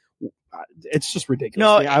 It's just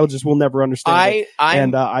ridiculous. No, will never understand it.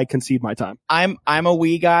 I concede my time. I'm a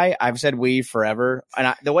we guy. I've said we forever.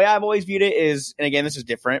 And the way I've always viewed it is, and again, this is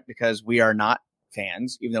different because we are not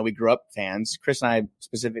fans, even though we grew up fans. Chris and I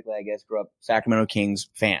specifically, I guess, grew up Sacramento Kings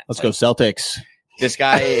fans. Let's go Celtics. This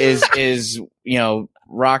guy is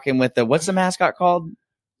rocking with what's the mascot called?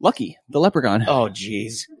 Lucky, the leprechaun. Oh,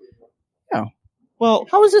 geez. Yeah. Well,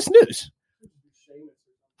 how is this news?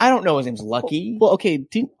 I don't know. His name's Lucky. Well, okay.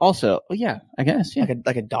 Yeah, I guess. Yeah.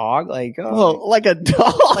 Like a dog. Like a dog. Like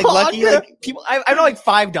Lucky. Like people. I know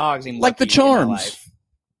 5 dogs named like Lucky the Charms.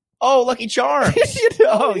 Oh, Lucky Charms.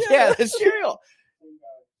 Yeah, the cereal.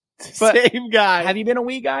 But same guy. Have you been a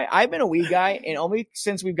wee guy? I've been a wee guy, and only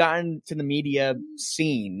since we've gotten to the media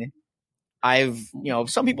scene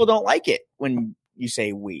some people don't like it when you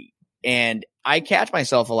say we, and I catch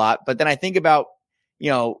myself a lot, but then I think about,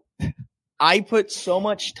 I put so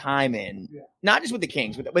much time in, not just with the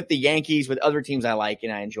Kings, but with the Yankees, with other teams I like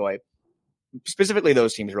and I enjoy, specifically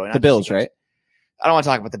those teams, really. The Bills, right? I don't want to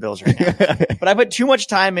talk about the Bills right now, but I put too much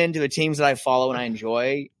time into the teams that I follow and I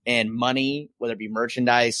enjoy, and money, whether it be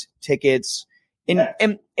merchandise, tickets,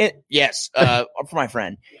 and yes, for my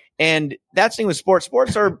friend. And that's the thing with sports.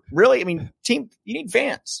 Sports are really, you need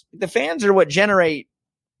fans. The fans are what generate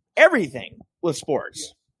everything with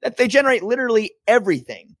sports. That they generate literally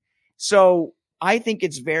everything. So I think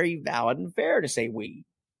it's very valid and fair to say we,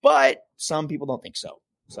 but some people don't think so.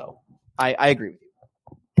 So I agree with you.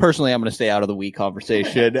 Personally, I'm going to stay out of the we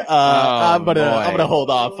conversation. I'm going to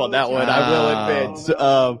hold off on that one. I will admit.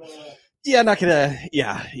 Not gonna.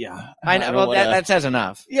 Yeah. I know. Well, that says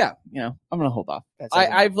enough. Yeah, I'm gonna hold off.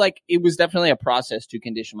 It was definitely a process to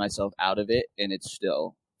condition myself out of it, and it's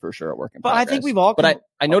still for sure a work in progress. I think we've all. But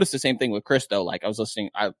I noticed the same thing with Chris though. Like I was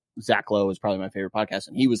listening, Zach Lowe is probably my favorite podcast,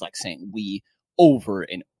 and he was like saying we over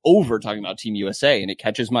and over talking about Team USA, and it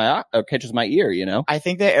catches my ear. I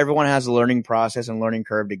think that everyone has a learning process and learning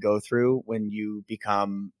curve to go through when you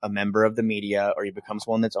become a member of the media, or you become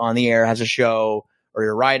someone that's on the air, has a show. Or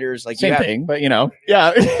your writers, like same thing, but yeah. No, you're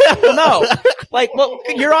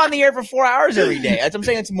on the air for 4 hours every day. That's what I'm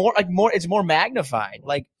saying. It's more magnified.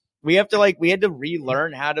 Like we had to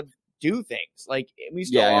relearn how to do things. Like we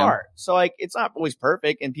still are. So like it's not always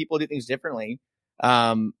perfect, and people do things differently.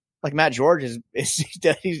 Like Matt George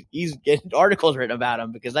he's getting articles written about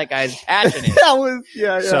him because that guy's passionate.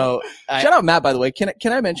 Yeah. So shout out Matt, by the way. Can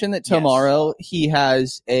I mention that tomorrow he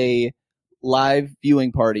has a live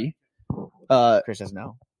viewing party? Chris says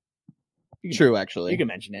no. True, actually. You can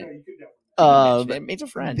mention it. It's a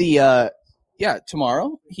friend.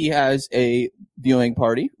 Tomorrow he has a viewing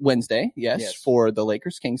party Wednesday. Yes, for the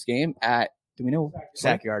Lakers Kings game at. Do we know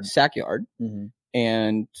Sack Yard? Mm-hmm.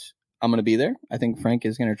 And I'm going to be there. I think Frank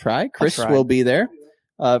is going to try. Chris will be there.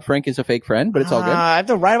 Frank is a fake friend, but it's all good. I have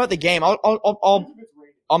to write about the game. I'll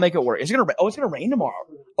make it work. It's going to rain tomorrow.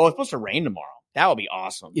 Oh, it's supposed to rain tomorrow. That would be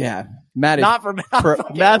awesome. Yeah. Matt is not for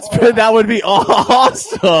that would be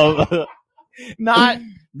awesome.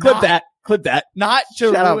 Clip that. Not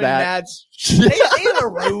to Shout ruin out Matt's. They have a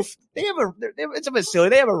roof. It's a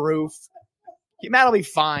facility. They have a roof. Matt will be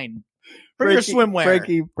fine. Bring your swimwear.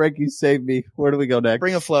 Frankie, save me. Where do we go next?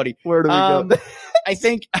 Bring a floaty. Where do we go? I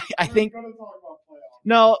think.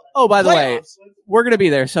 No. Oh, by the way, we're going to be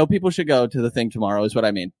there, so people should go to the thing tomorrow. Is what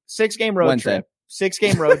I mean. 6-game road Wednesday. trip.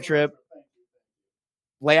 6-game road trip.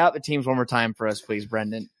 Lay out the teams one more time for us, please,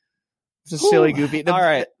 Brendan. It's a silly, goofy. All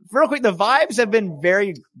right. Real quick, the vibes have been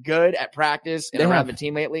very good at practice and around the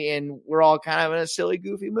team lately, and we're all kind of in a silly,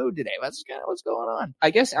 goofy mood today. That's kind of what's going on.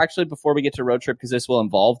 I guess, actually, before we get to road trip, because this will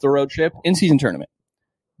involve the road trip, in-season tournament.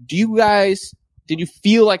 Did you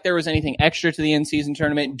feel like there was anything extra to the in-season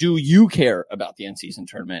tournament? Do you care about the in-season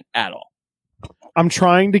tournament at all? I'm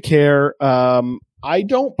trying to care. I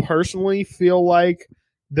don't personally feel like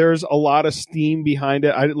there's a lot of steam behind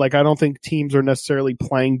it. I don't think teams are necessarily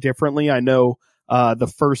playing differently. I know the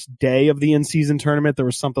first day of the in-season tournament, there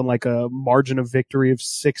was something like a margin of victory of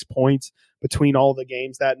 6 points between all the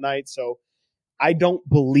games that night. So I don't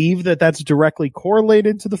believe that that's directly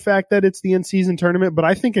correlated to the fact that it's the in-season tournament, but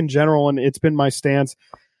I think in general, and it's been my stance,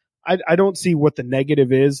 I don't see what the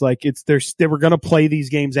negative is. Like they were going to play these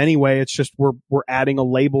games anyway. It's just we're adding a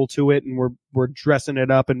label to it and we're dressing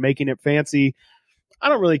it up and making it fancy. I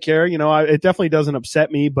don't really care. It definitely doesn't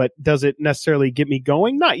upset me, but does it necessarily get me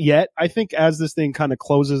going? Not yet. I think as this thing kind of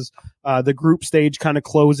closes, the group stage kind of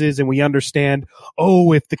closes and we understand,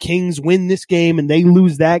 if the Kings win this game and they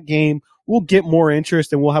lose that game, we'll get more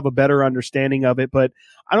interest and we'll have a better understanding of it. But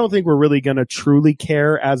I don't think we're really going to truly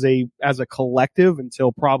care as a collective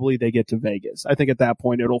until probably they get to Vegas. I think at that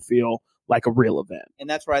point it'll feel like a real event. And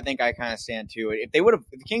that's where I think I kind of stand too. If the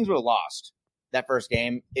Kings would have lost that first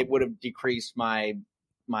game, it would have decreased my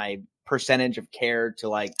percentage of care to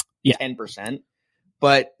 10%.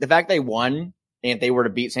 But the fact they won, and if they were to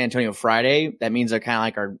beat San Antonio Friday, that means they're kind of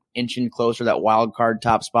like are inching closer to that wild card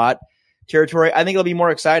top spot territory. I think it'll be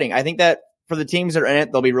more exciting. I think that for the teams that are in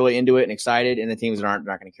it, they'll be really into it and excited, and the teams that aren't,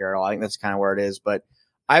 they're not going to care at all. I think that's kind of where it is. But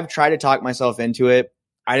I've tried to talk myself into it.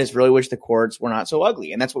 I just really wish the courts were not so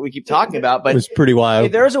ugly, and that's what we keep talking about. But it was pretty wild.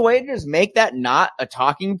 If there's a way to just make that not a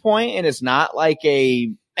talking point, and it's not like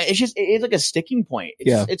it's like a sticking point.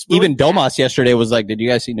 It's really even Domas yesterday was like, "Did you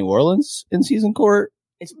guys see New Orleans in season court?"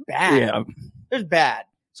 It's bad. Yeah, it's bad.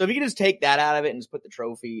 So if you can just take that out of it and just put the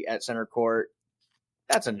trophy at center court,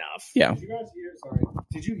 That's enough. Yeah.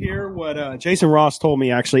 Did you hear what Jason Ross told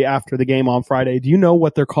me actually after the game on Friday? Do you know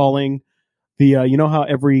what they're calling the? You know how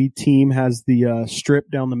every team has the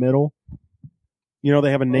strip down the middle. You know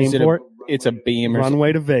they have a name for it. It's a beam.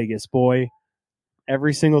 Runway to Vegas, boy.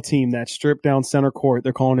 Every single team that strip down center court,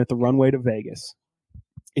 they're calling it the runway to Vegas.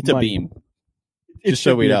 It's a beam. Just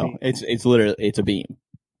so we know, it's literally it's a beam.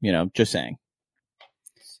 Just saying.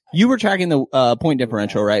 You were tracking the point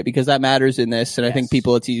differential, right? Because that matters in this, and I think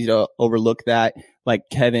it's easy to overlook that. Like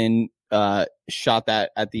Kevin shot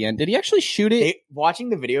that at the end. Did he actually shoot it? Watching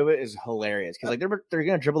the video of it is hilarious because they're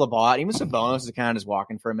gonna dribble the ball out. Even Sabonis is kind of just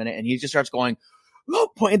walking for a minute, and he just starts going,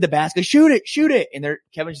 pointing at the basket, shoot it, and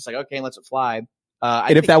Kevin's just like, okay, let's it fly.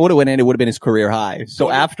 And if that would have went in, it would have been his career high.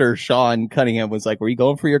 So after Sean Cunningham was like, were you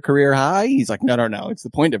going for your career high? He's like, no. It's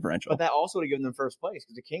the point differential. But that also would have given them first place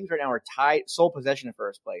because the Kings right now are tied, sole possession in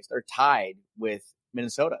first place. They're tied with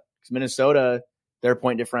Minnesota. Because Minnesota, their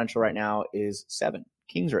point differential right now is 7.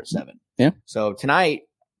 Kings are at 7. Yeah. So tonight,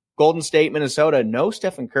 Golden State, Minnesota, no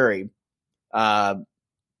Stephen Curry.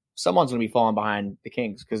 Someone's going to be falling behind the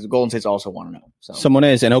Kings because the Golden State's also 1-0. So someone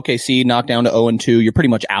is, and OKC knocked down to 0-2. You're pretty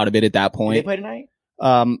much out of it at that point. Did they play tonight?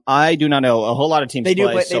 I do not know. A whole lot of teams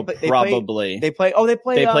play, probably. They play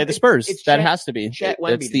the Spurs. That has to be.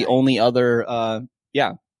 That's the only other,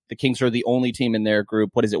 the Kings are the only team in their group.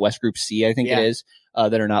 What is it? West Group C, I think it is,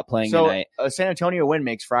 that are not playing tonight. So San Antonio win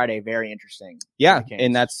makes Friday very interesting. Yeah.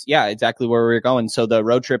 And that's, exactly where we're going. So the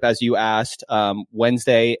road trip, as you asked,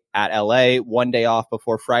 Wednesday at LA, one day off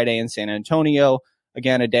before Friday in San Antonio.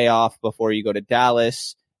 Again, a day off before you go to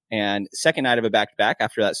Dallas. And second night of a back-to-back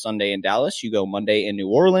after that Sunday in Dallas, you go Monday in New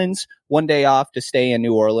Orleans, one day off to stay in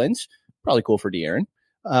New Orleans. Probably cool for De'Aaron.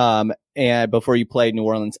 And before you play New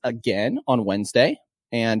Orleans again on Wednesday,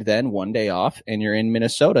 and then one day off, and you're in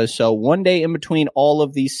Minnesota. So one day in between all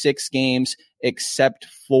of these 6 games, except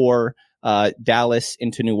for Dallas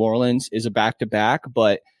into New Orleans, is a back-to-back.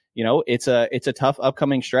 But it's a tough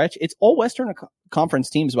upcoming stretch. It's all Western Conference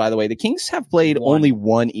teams, by the way. The Kings have played only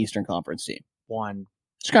one Eastern Conference team. One.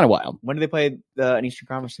 It's kind of wild. When do they play an Eastern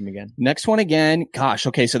Conference team again? Next one again. Gosh,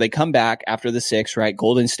 okay, so they come back after the 6, right?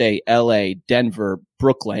 Golden State, LA, Denver,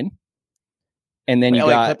 Brooklyn. And then you LA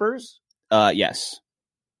got Clippers?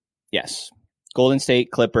 Yes. Golden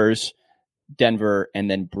State, Clippers, Denver, and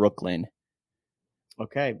then Brooklyn.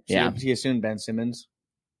 Okay. So yeah. He assumed Ben Simmons.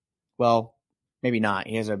 Well, maybe not.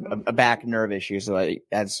 He has a back nerve issue, so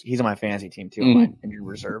he's on my fantasy team too. On my injured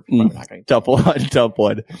reserve. Probably not going to tough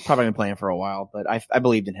one. Probably going to play him for a while, but I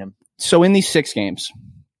believed in him. So in these 6 games,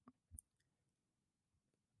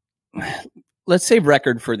 let's save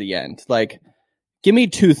record for the end. Like, give me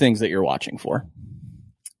 2 things that you're watching for.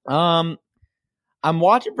 I'm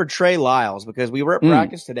watching for Trey Lyles because we were at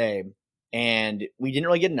practice today and we didn't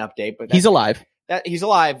really get an update. But he's alive. He's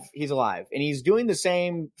alive. And he's doing the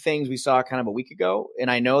same things we saw kind of a week ago.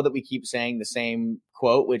 And I know that we keep saying the same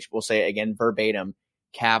quote, which we'll say again verbatim.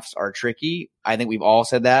 Calves are tricky. I think we've all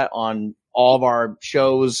said that on all of our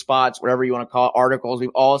shows, spots, whatever you want to call it, articles. We've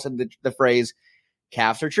all said the phrase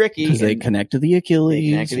calves are tricky. Because they connect to the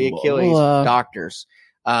Achilles. Doctors.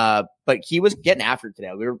 But he was getting after it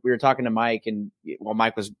today. We were talking to Mike and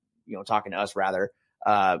Mike was, talking to us rather.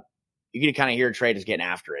 You could kind of hear Trey just getting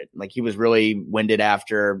after it. Like he was really winded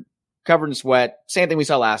after, covered in sweat. Same thing we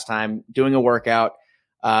saw last time, doing a workout.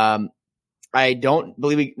 I don't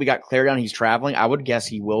believe we got clarity on he's traveling. I would guess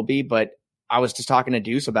he will be, but I was just talking to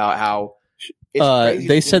Deuce about how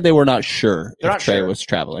they said they were not sure if Trey was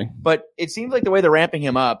traveling. But it seems like the way they're ramping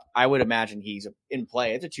him up, I would imagine he's in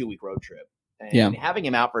play. It's a 2-week road trip. And having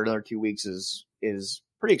him out for another 2 weeks is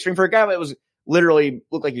pretty extreme for a guy that was literally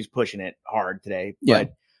looked like he was pushing it hard today. Yeah.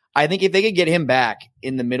 But I think if they could get him back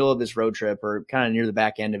in the middle of this road trip or kind of near the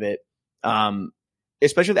back end of it,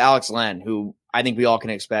 especially with Alex Len, who I think we all can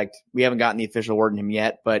expect. We haven't gotten the official word on him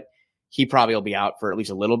yet, but he probably will be out for at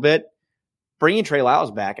least a little bit. Bringing Trey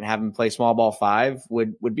Lyles back and having him play small ball 5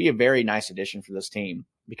 would be a very nice addition for this team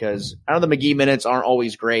because I know the McGee minutes aren't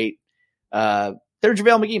always great. They're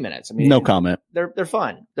JaVale McGee minutes. I mean, no comment. They're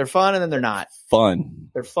fun. They're fun and then they're not.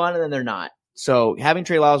 They're fun and then they're not. So having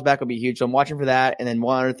Trey Lyles back would be huge. So I'm watching for that. And then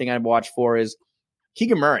one other thing I'd watch for is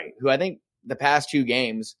Keegan Murray, who I think the past 2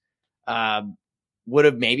 games would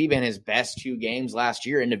have maybe been his best 2 games last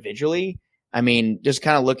year individually. I mean, just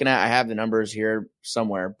kind of looking at, I have the numbers here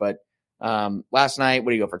somewhere, but last night,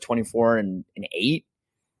 what do you go for 24 and 8?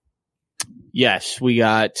 Yes, we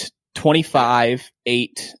got 25,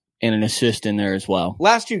 8, and an assist in there as well.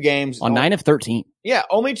 Last 2 games. On 9 of 13. Yeah,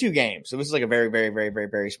 only 2 games. So this is like a very, very, very, very,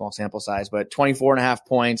 very small sample size, but 24.5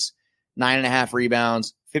 points, 9.5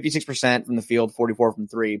 rebounds, 56% from the field, 44 from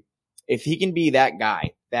 3. if he can be that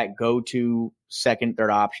guy, that go-to second,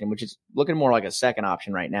 third option, which is looking more like a second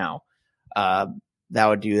option right now, that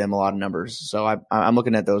would do them a lot of numbers. So I'm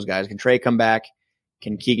looking at those guys. Can Trey come back?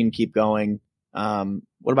 Can Keegan keep going?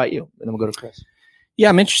 What about you? And then we'll go to Chris. Yeah,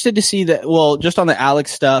 I'm interested to see that. Well, just on the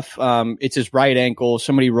Alex stuff, it's his right ankle.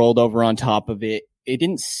 Somebody rolled over on top of it. It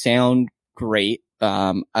didn't sound great.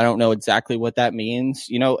 I don't know exactly what that means.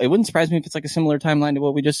 You know, it wouldn't surprise me if it's like a similar timeline to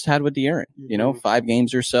what we just had with De'Aaron, you know, 5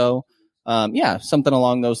 games or so. Yeah, something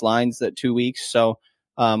along those lines, that 2 weeks. So,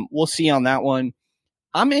 we'll see on that one.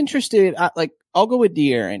 I'm interested. I'll go with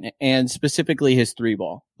De'Aaron and specifically his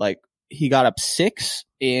 3-ball. Like, he got up 6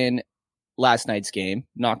 in last night's game,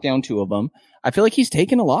 knocked down 2 of them. I feel like he's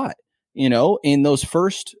taken a lot, you know, in those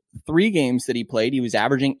first 3 games that he played, he was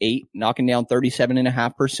averaging 8, knocking down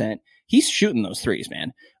 37.5%. He's shooting those threes,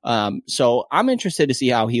 man. So I'm interested to see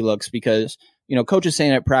how he looks because, you know, coach is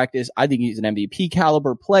saying at practice, I think he's an MVP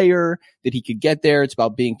caliber player, that he could get there. It's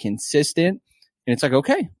about being consistent. And it's like,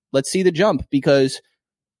 okay, let's see the jump, because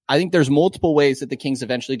I think there's multiple ways that the Kings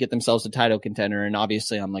eventually get themselves a title contender. And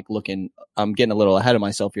obviously I'm getting a little ahead of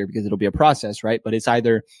myself here because it'll be a process, right? But it's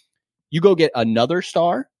either you go get another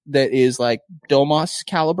star that is like Domas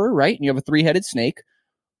caliber, right? And you have a 3-headed snake,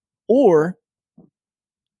 or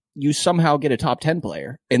you somehow get a top 10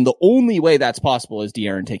 player. And the only way that's possible is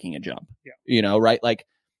De'Aaron taking a jump, you know, right? Like,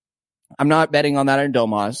 I'm not betting on that in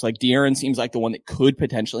Domas. Like, De'Aaron seems like the one that could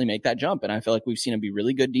potentially make that jump. And I feel like we've seen him be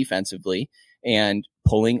really good defensively and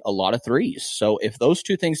pulling a lot of threes. So if those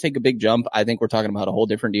two things take a big jump, I think we're talking about a whole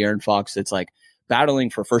different De'Aaron Fox that's like battling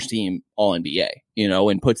for first team all NBA, you know,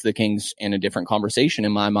 and puts the Kings in a different conversation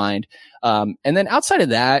in my mind. And then outside of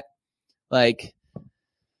that, like,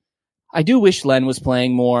 I do wish Len was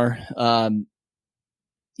playing more.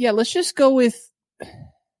 Yeah, let's just go with,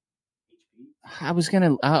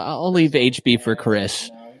 I'll leave HB for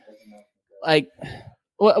Chris. Like,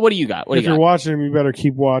 what do you got? If you're watching him, you better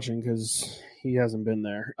keep watching because he hasn't been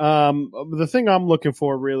there. The thing I'm looking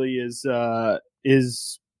for really is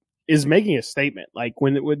making a statement. Like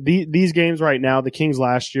with these games right now, the Kings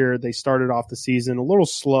last year, they started off the season a little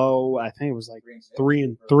slow. I think it was like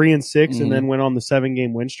 3-6, mm-hmm. and then went on the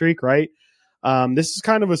 7-game win streak. Right. This is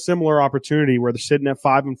kind of a similar opportunity where they're sitting at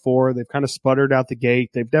 5-4. They've kind of sputtered out the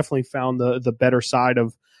gate. They've definitely found the better side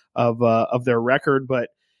of their record, but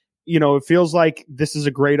you know, it feels like this is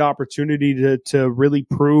a great opportunity to really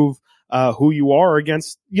prove who you are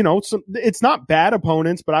against, you know, it's not bad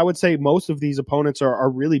opponents, but I would say most of these opponents are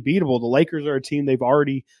really beatable. The Lakers are a team they've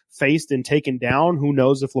already faced and taken down. Who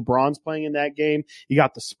knows if LeBron's playing in that game? You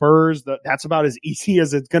got the Spurs. That's about as easy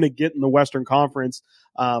as it's going to get in the Western Conference,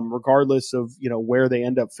 regardless of, you know, where they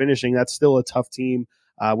end up finishing. That's still a tough team.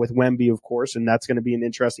 With Wemby, of course, and that's going to be an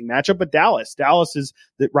interesting matchup. But Dallas is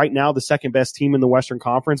right now the second best team in the Western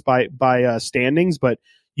Conference by standings. But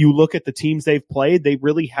you look at the teams they've played, they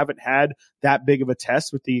really haven't had that big of a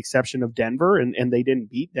test, with the exception of Denver, and they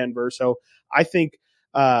didn't beat Denver. So I think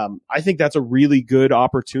that's a really good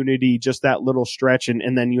opportunity, just that little stretch,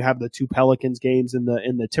 and then you have the 2 Pelicans games and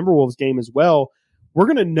the Timberwolves game as well. We're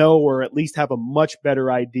going to know, or at least have a much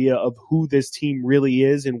better idea of who this team really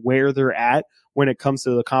is and where they're at when it comes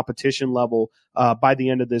to the competition level by the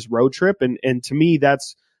end of this road trip. And to me,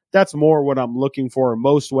 that's more what I'm looking for.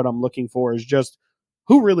 Most what I'm looking for is just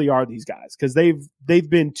who really are these guys? Because they've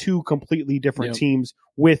been 2 completely different teams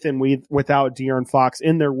with and without De'Aaron Fox.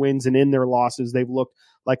 In their wins and in their losses, they've looked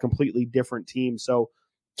like completely different teams. So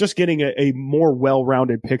just getting a more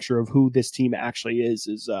well-rounded picture of who this team actually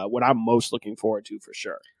is what I'm most looking forward to, for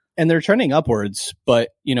sure. And they're trending upwards, but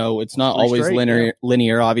you know, it's not always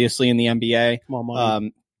linear, obviously, in the NBA. Come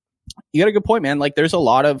on, you got a good point, man. Like, there's a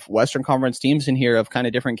lot of Western Conference teams in here of kind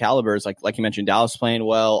of different calibers. Like you mentioned, Dallas playing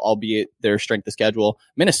well, albeit their strength of schedule.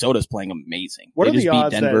 Minnesota's playing amazing. What are the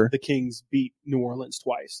odds that the Kings beat New Orleans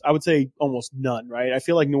twice? I would say almost none, right? I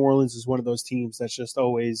feel like New Orleans is one of those teams that's just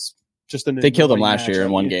always just an. They killed them last year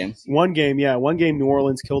in one game. One game, New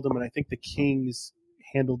Orleans killed them, and I think the Kings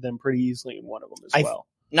handled them pretty easily in one of them as well.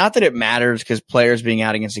 Not that it matters, because players being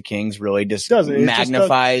out against the Kings really just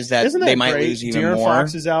magnifies that they might lose even more. De'Aaron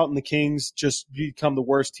Fox is out and the Kings just become the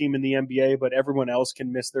worst team in the NBA, but everyone else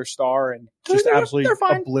can miss their star and just absolutely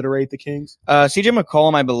obliterate the Kings. CJ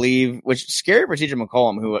McCollum, I believe, which is scary for CJ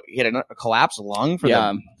McCollum, who he had a collapsed lung for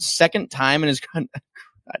the second time in his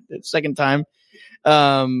second time.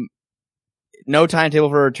 No timetable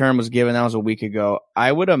for return was given. That was a week ago. I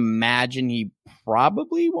would imagine he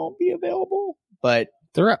probably won't be available, but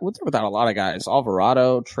they're without a lot of guys.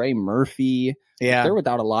 Alvarado, Trey Murphy. Yeah. They're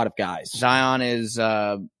without a lot of guys. Zion is,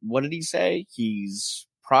 what did he say? He's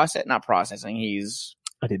not processing. He's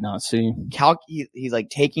I did not see. He's like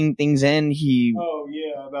taking things in. Oh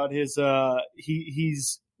yeah, about his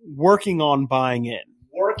he's working on buying in.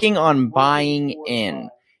 Working on buying in.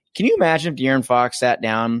 Can you imagine if De'Aaron Fox sat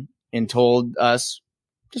down and told us,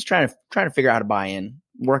 just trying to figure out how to buy in,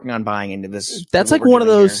 working on buying into this? That's like one of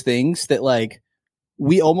those things that like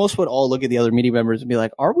we almost would all look at the other media members and be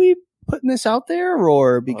like, are we putting this out there,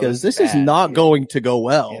 or because this is not going to go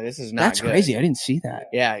well? Yeah, this is not. That's good. crazy. I didn't see that.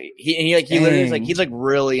 Yeah, he literally is like, he's like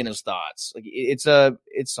really in his thoughts. Like it's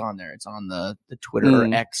on there. It's on the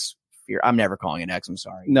Twitter X. I'm never calling it X. I'm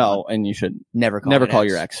sorry. No, and you should never call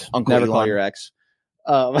your ex. Uncle never Elon. call your ex.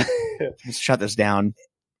 Let's shut this down.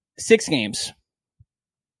 6 games.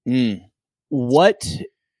 What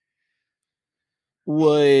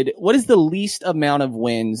is the least amount of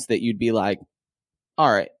wins that you'd be like,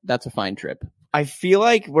 all right, that's a fine trip? I feel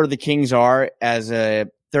like where the Kings are they're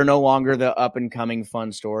no longer the up and coming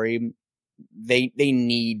fun story. They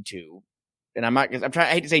need to, and I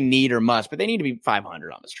hate to say need or must, but they need to be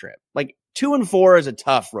 500 on this trip. Like 2-4 is a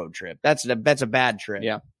tough road trip. That's a bad trip.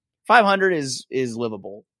 Yeah. 500 is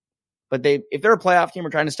livable, but if they're a playoff team or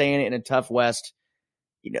trying to stay in a tough West,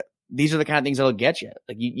 these are the kind of things that'll get you.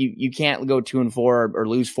 Like you can't go 2-4 or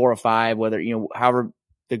lose 4 or 5, whether, however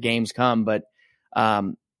the games come, but,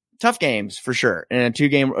 tough games for sure. And a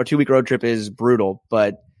 2-week road trip is brutal,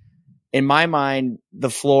 but in my mind, the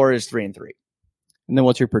floor is 3-3. And then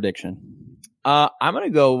what's your prediction? I'm going to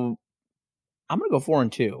go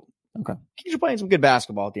 4-2. Okay. Kings are playing some good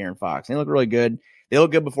basketball with De'Aaron Fox. They look really good. They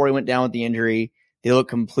look good before he went down with the injury. They look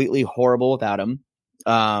completely horrible without him.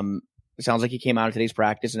 It sounds like he came out of today's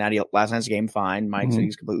practice and had last night's game fine. Mike said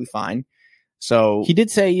he's completely fine. So he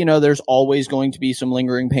did say, there's always going to be some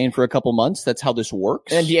lingering pain for a couple months. That's how this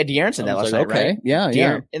works. And De'Aaron said that last night, okay. Right? Yeah, De'Aaron,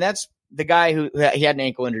 yeah. And that's the guy who he had an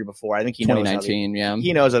ankle injury before. I think he knows 2019,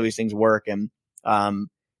 he knows how these things work, and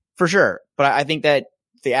for sure. But I think that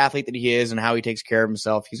the athlete that he is and how he takes care of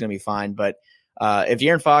himself, he's going to be fine. But if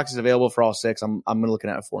De'Aaron Fox is available for all 6, I'm going to look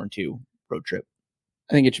at a 4-2 road trip.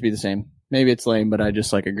 I think it should be the same. Maybe it's lame, but I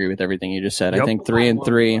just agree with everything you just said. Yep. I think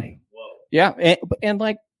 3-3. Yeah, and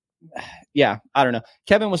yeah, I don't know.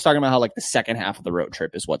 Kevin was talking about how the second half of the road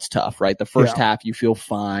trip is what's tough, right? The first half you feel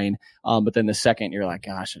fine, but then the second you're like,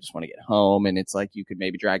 gosh, I just want to get home, and it's like you could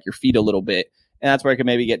maybe drag your feet a little bit, and that's where it could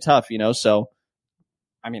maybe get tough, So,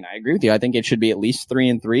 I mean, I agree with you. I think it should be at least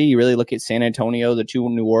 3-3. You really look at San Antonio, the 2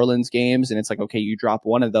 New Orleans games, and it's like, okay, you drop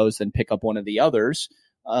one of those, then pick up one of the others,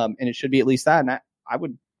 and it should be at least that. And I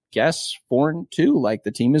would guess 4-2.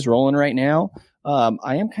 The team is rolling right now.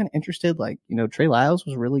 I am kind of interested. Trey Lyles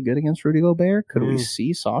was really good against Rudy Gobert. Could we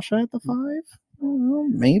see Sasha at the 5? I don't know,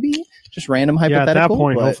 maybe just random hypothetical. Yeah, at that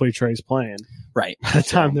point, hopefully Trey's playing. Right. By the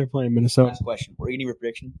time they're playing Minnesota. Last question. Were you going to give your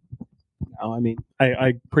prediction? No, I mean,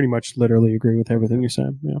 I pretty much literally agree with everything you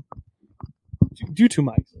said. Yeah. Do 2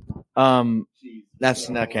 mics. That's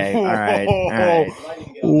okay. All right.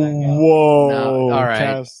 Whoa. No, all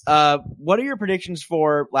right. What are your predictions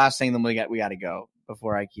for last thing? Then we got to go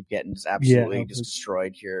before I keep getting just absolutely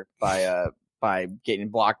destroyed here by getting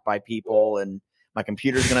blocked by people and my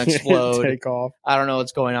computer's going to explode. Take off. I don't know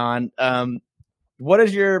what's going on. What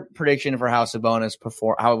is your prediction for how Sabonis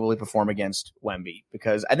how will he perform against Wemby?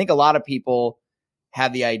 Because I think a lot of people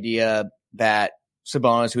have the idea that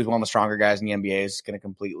Sabonis, who's one of the stronger guys in the NBA, is going to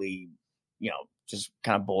completely, just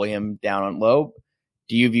kind of bully him down on low.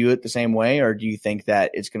 Do you view it the same way, or do you think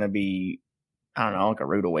that it's going to be, I don't know, like a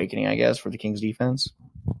rude awakening, I guess, for the Kings defense?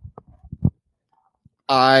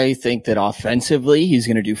 I think that offensively he's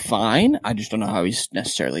going to do fine. I just don't know how he's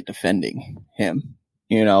necessarily defending him.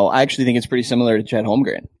 I actually think it's pretty similar to Chet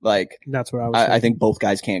Holmgren. That's what I think both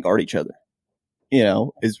guys can't guard each other.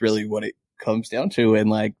 Is really what it comes down to.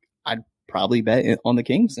 And I'd probably bet on the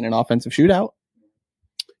Kings in an offensive shootout.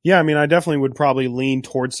 Yeah, I mean, I definitely would probably lean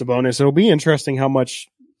towards Sabonis. It'll be interesting how much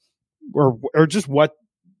or just what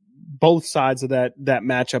both sides of that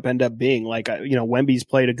matchup end up being. Wemby's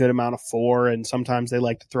played a good amount of 4, and sometimes they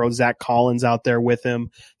like to throw Zach Collins out there with him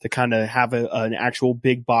to kind of have an actual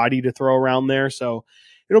big body to throw around there. So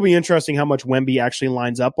it'll be interesting how much Wemby actually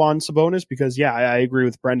lines up on Sabonis because, yeah, I agree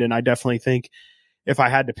with Brendan. I definitely think if I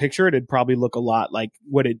had to picture it, it'd probably look a lot like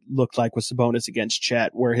what it looked like with Sabonis against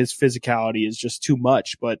Chet, where his physicality is just too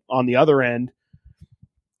much. But on the other end,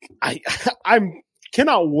 I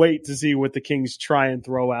cannot wait to see what the Kings try and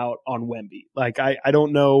throw out on Wemby. I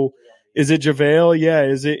don't know. Is it JaVale? Yeah.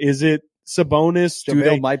 Is it Sabonis?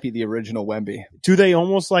 JaVale might be the original Wemby. Do they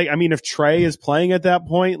almost if Trey is playing at that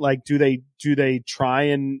point, do they try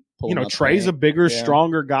and, Trey's a bigger,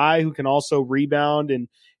 stronger guy who can also rebound and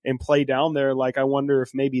play down there. I wonder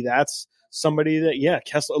if maybe that's somebody that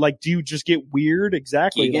Kessler. Like, do you just get weird?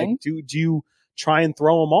 Exactly. Keegan? Like, do you try and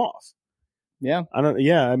throw him off? Yeah.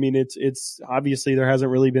 I mean, it's obviously there hasn't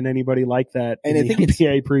really been anybody like that And in I the think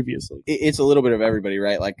NBA previously. It's a little bit of everybody,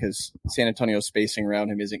 right? Like, because San Antonio's spacing around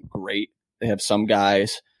him isn't great. They have some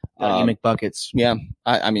guys. Emic buckets. Yeah.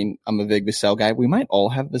 I mean, I'm a big Vassell guy. We might all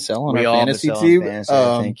have Vassell on We our all fantasy Vassell team. on fantasy,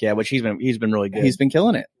 I think. Yeah, which he's been really good. He's been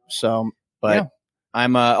killing it. So, But yeah.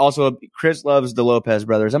 I'm also Chris loves the Lopez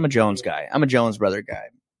brothers. I'm a Jones guy. I'm a Jones brother guy.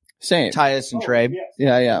 Same. Tyus and Trey.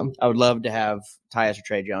 Yeah. I would love to have Tyus or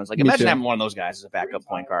Trey Jones. Like, Me imagine too. having one of those guys as a backup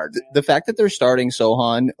point guard. The fact that they're starting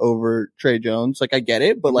Sohan over Trey Jones, like, I get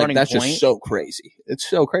it, but like, Running that's point. just so crazy. It's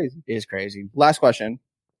so crazy. It is crazy. Last question.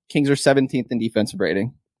 Kings are 17th in defensive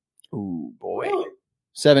rating. Ooh, boy.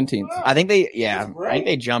 17th. I think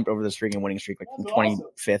they jumped over this freaking winning streak like from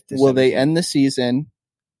 25th to Will they 17th. end the season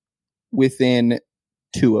within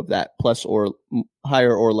 2 of that, plus or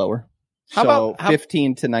higher or lower? How So about-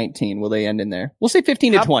 15 to 19? Will they end in there? We'll say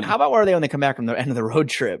 15 to 20. How about where are they when they come back from the end of the road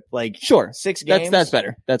trip? Like, Sure. 6 games? That's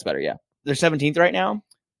better. That's better. Yeah. They're 17th right now.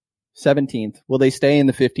 17th. Will they stay in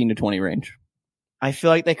the 15 to 20 range? I feel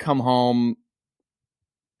like they come home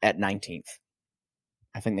at 19th.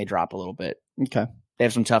 I think they drop a little bit. Okay. They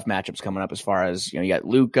have some tough matchups coming up as far as, you got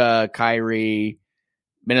Luka, Kyrie,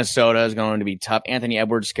 Minnesota is going to be tough. Anthony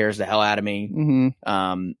Edwards scares the hell out of me.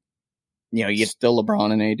 Mm-hmm. You get Still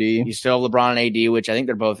LeBron and AD. you still have LeBron and AD, which I think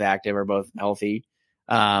they're both active or both healthy.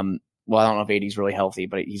 Well, I don't know if AD's really healthy,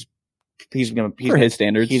 but he's For his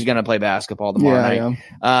standards. he's gonna play basketball tomorrow night.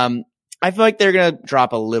 Yeah. I feel like they're gonna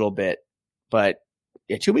drop a little bit, but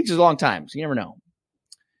 2 weeks is a long time, so you never know.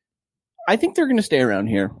 I think they're going to stay around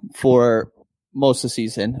here for most of the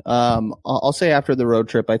season. I'll say after the road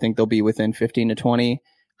trip, I think they'll be within 15 to 20.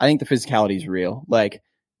 I think the physicality is real. Like,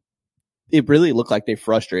 it really looked like they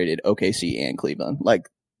frustrated OKC and Cleveland. Like,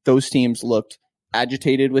 those teams looked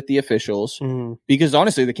agitated with the officials because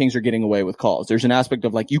honestly, the Kings are getting away with calls. There's an aspect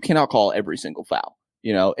of like, you cannot call every single foul,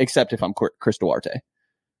 except if I'm Chris Duarte.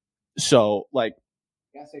 So like,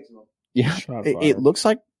 yeah, it looks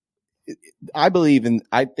like, I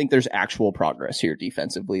think there's actual progress here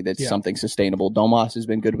defensively. That's something sustainable. Domas has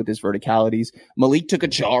been good with his verticalities. Malik took a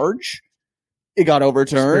charge. It got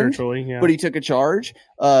overturned, but he took a charge.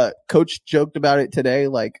 Coach joked about it today.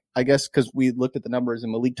 Like, I guess because we looked at the numbers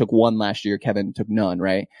and Malik took 1 last year. Kevin took none,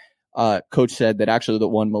 right? Coach said that actually the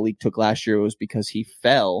one Malik took last year was because he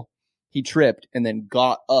fell. He tripped and then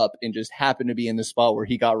got up and just happened to be in the spot where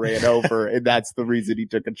he got ran over. And that's the reason he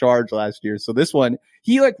took a charge last year. So this one,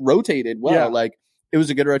 he like rotated well. Yeah. Like, it was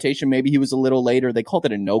a good rotation. Maybe he was a little later. They called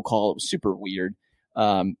it a no call. It was super weird.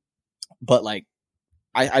 But like,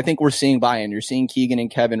 I think we're seeing buy-in. You're seeing Keegan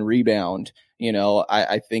and Kevin rebound.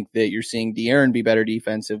 I think that you're seeing De'Aaron be better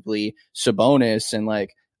defensively, Sabonis, and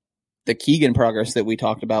like the Keegan progress that we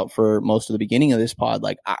talked about for most of the beginning of this pod.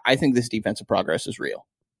 Like, I think this defensive progress is real.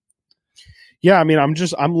 Yeah, I mean, I'm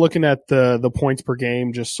looking at the points per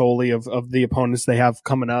game just solely of the opponents they have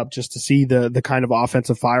coming up, just to see the kind of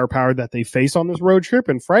offensive firepower that they face on this road trip.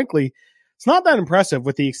 And frankly, it's not that impressive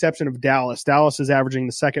with the exception of Dallas. Dallas is averaging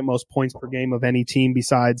the second most points per game of any team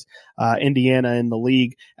besides Indiana in the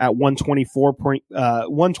league at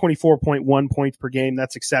 124.1 points per game.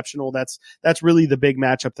 That's exceptional. That's really the big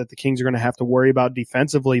matchup that the Kings are going to have to worry about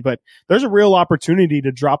defensively. But there's a real opportunity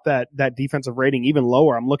to drop that defensive rating even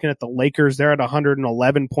lower. I'm looking at the Lakers. They're at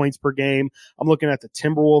 111 points per game. I'm looking at the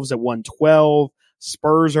Timberwolves at 112.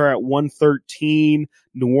 Spurs are at 113.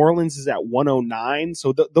 New Orleans is at 109.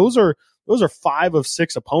 So those are 5 of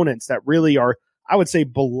 6 opponents that really are, I would say,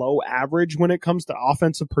 below average when it comes to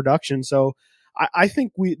offensive production. So I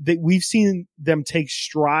think we've seen them take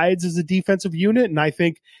strides as a defensive unit. And I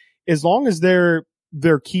think as long as they're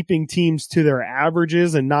keeping teams to their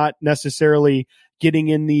averages and not necessarily getting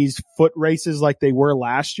in these foot races like they were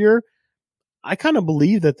last year, I kind of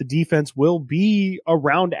believe that the defense will be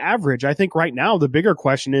around average. I think right now the bigger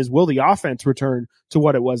question is, will the offense return to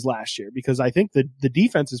what it was last year? Because I think the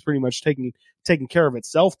defense is pretty much taking care of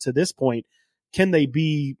itself to this point. Can they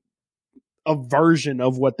be a version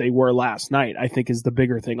of what they were last night? I think is the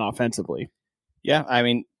bigger thing offensively. Yeah, I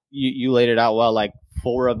mean, you laid it out well. Like,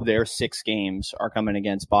 4 of their 6 games are coming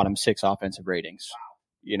against bottom 6 offensive ratings.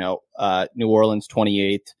 New Orleans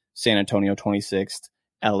 28th, San Antonio 26th.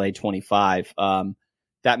 LA 25.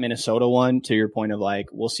 That Minnesota one, to your point of like,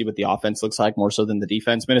 we'll see what the offense looks like more so than the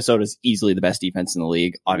defense. Minnesota is easily the best defense in the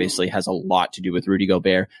league. Obviously has a lot to do with Rudy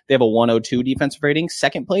Gobert. They have a 102 defensive rating.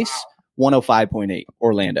 Second place, 105.8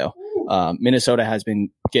 Orlando. Minnesota has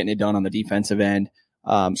been getting it done on the defensive end.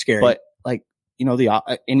 Scary. But like,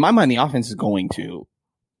 in my mind, the offense is going to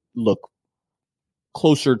look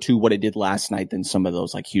closer to what it did last night than some of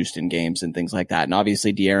those like Houston games and things like that. And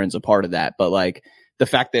obviously De'Aaron's a part of that, but like the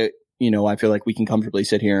fact that, I feel like we can comfortably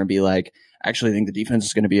sit here and be like, actually I think the defense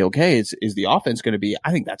is going to be okay. Is the offense going to be,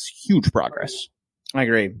 I think that's huge progress. I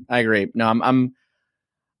agree. No,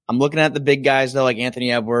 I'm looking at the big guys though, like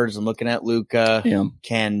Anthony Edwards. I'm looking at Luka. Yeah.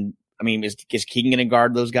 Is Keegan going to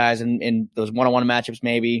guard those guys in those one-on-one matchups?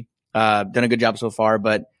 Maybe. Done a good job so far,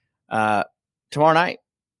 but tomorrow night,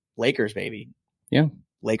 Lakers, baby. Yeah.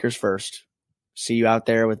 Lakers first. See you out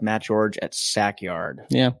there with Matt George at Sack Yard.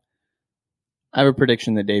 Yeah. I have a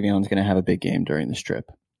prediction that Davion's going to have a big game during this trip.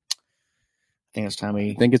 I think it's time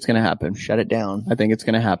we think it's going to happen. Shut it down. I think it's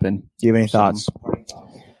going to happen. Do you have any thoughts?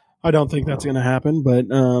 I don't think that's going to happen, but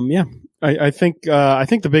yeah, I think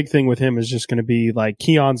the big thing with him is just going to be like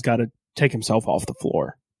Keon's got to take himself off the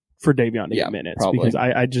floor for Davion to get minutes, probably.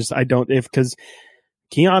 Because I don't because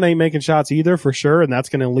Keon ain't making shots either for sure, and that's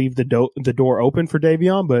going to leave the door open for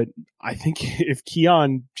Davion. But I think if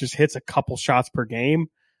Keon just hits a couple shots per game,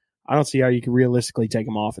 I don't see how you can realistically take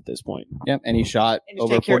him off at this point. Yep, and he shot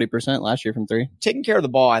over 40% last year from three. Taking care of the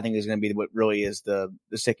ball, I think, is going to be what really is the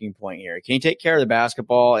sticking point here. Can he take care of the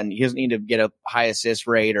basketball? And he doesn't need to get a high assist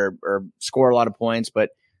rate or score a lot of points,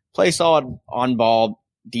 but play solid on-ball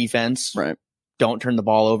defense. Right. Don't turn the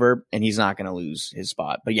ball over, and he's not going to lose his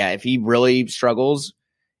spot. But, yeah, if he really struggles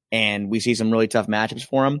and we see some really tough matchups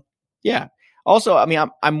for him, yeah. Also, I mean,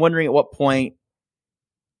 I'm wondering at what point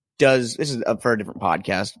this is for a different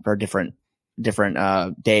podcast, for a different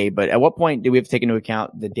day, but at what point do we have to take into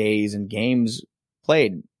account the days and games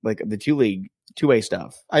played, like the two-way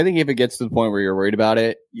stuff? I think if it gets to the point where you're worried about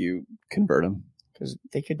it, you convert him. Because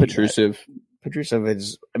they could Petrusev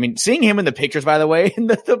is, I mean, seeing him in the pictures, by the way, in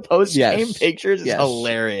the post-game pictures is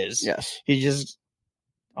hilarious. Yes. He just,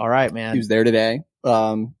 all right, man. He was there today.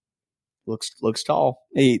 Looks tall.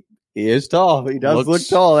 He is tall. He does look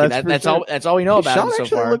tall. That's all we know about him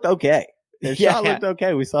so far. Looked okay. His shot looked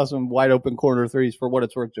okay. We saw some wide open corner threes. For what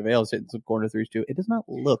it's worth, JaVale's hitting some corner threes too. It does not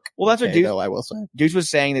look that's okay, what though, I will say. Dudes was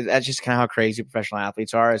saying that's just kind of how crazy professional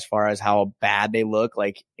athletes are as far as how bad they look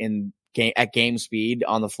like at game speed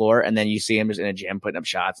on the floor, and then you see him just in a gym putting up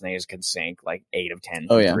shots and they just can sink like 8 of 10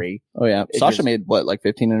 from three. Oh yeah. Sasha made like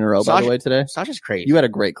 15 in a row by the way today. Sasha's crazy. You had a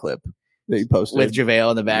great clip that you posted with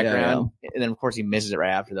JaVale in the background, and then of course he misses it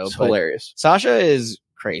right after though. It's hilarious. Sasha is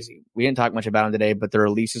crazy. We didn't talk much about him today, but the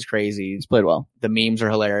release is crazy. He's played well. The memes are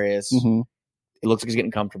hilarious. Mm-hmm. It looks like he's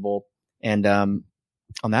getting comfortable. And on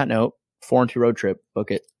that note, 4-2 road trip.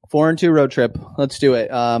 Book it. 4-2 road trip. Let's do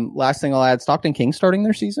it. Last thing I'll add: Stockton Kings starting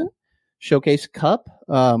their season. Showcase Cup,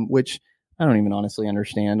 which I don't even honestly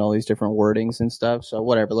understand all these different wordings and stuff. So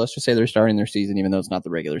whatever. Let's just say they're starting their season, even though it's not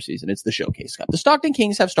the regular season. It's the Showcase Cup. The Stockton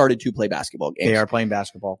Kings have started to play basketball games. They are playing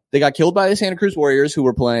basketball. They got killed by the Santa Cruz Warriors, who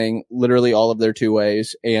were playing literally all of their two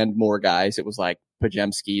ways and more guys. It was like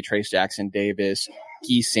Pajemski, Trace Jackson Davis,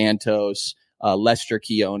 Guy Santos, Lester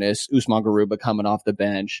Quiones, Usman Garuba coming off the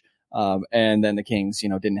bench. And then the Kings,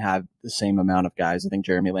 didn't have the same amount of guys. I think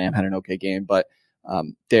Jeremy Lamb had an okay game, but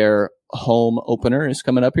their home opener is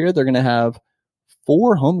coming up here. They're going to have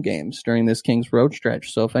 4 home games during this Kings road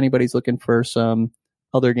stretch. So if anybody's looking for some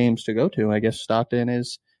other games to go to, I guess Stockton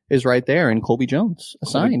is right there, and Colby Jones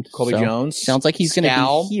assigned. Colby Jones sounds like he's going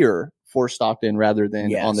to be here for Stockton rather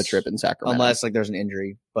than on the trip in Sacramento, unless there's an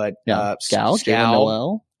injury. But Scal, Jalen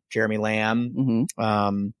Noel, Jeremy Lamb,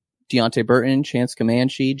 Deontay Burton, Chance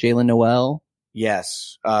Comanche, Jalen Noel.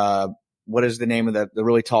 Yes. What is the name of the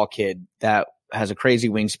really tall kid that has a crazy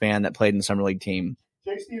wingspan that played in the summer league team?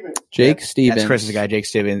 Jake Stevens. That's Chris's guy, Jake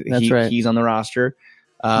Stevens. That's right. He's on the roster.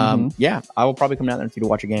 Yeah, I will probably come down there to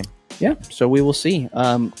watch a game. Yeah, so we will see. It's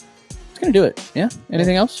gonna do it. Yeah.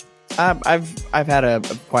 Anything else? I've had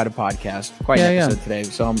quite a podcast, an episode today,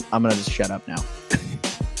 so I'm gonna just shut up now.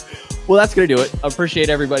 Well, that's gonna do it. I appreciate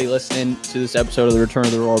everybody listening to this episode of the Return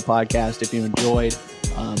of the Roar podcast. If you enjoyed,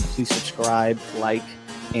 please subscribe, like,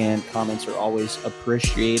 and comments are always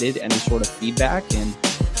appreciated. Any sort of feedback, and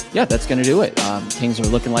yeah, that's going to do it. Kings are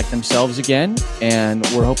looking like themselves again, and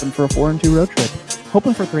we're hoping for a 4-2 road trip.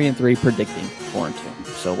 Hoping for 3-3, predicting 4-2.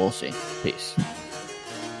 So we'll see. Peace.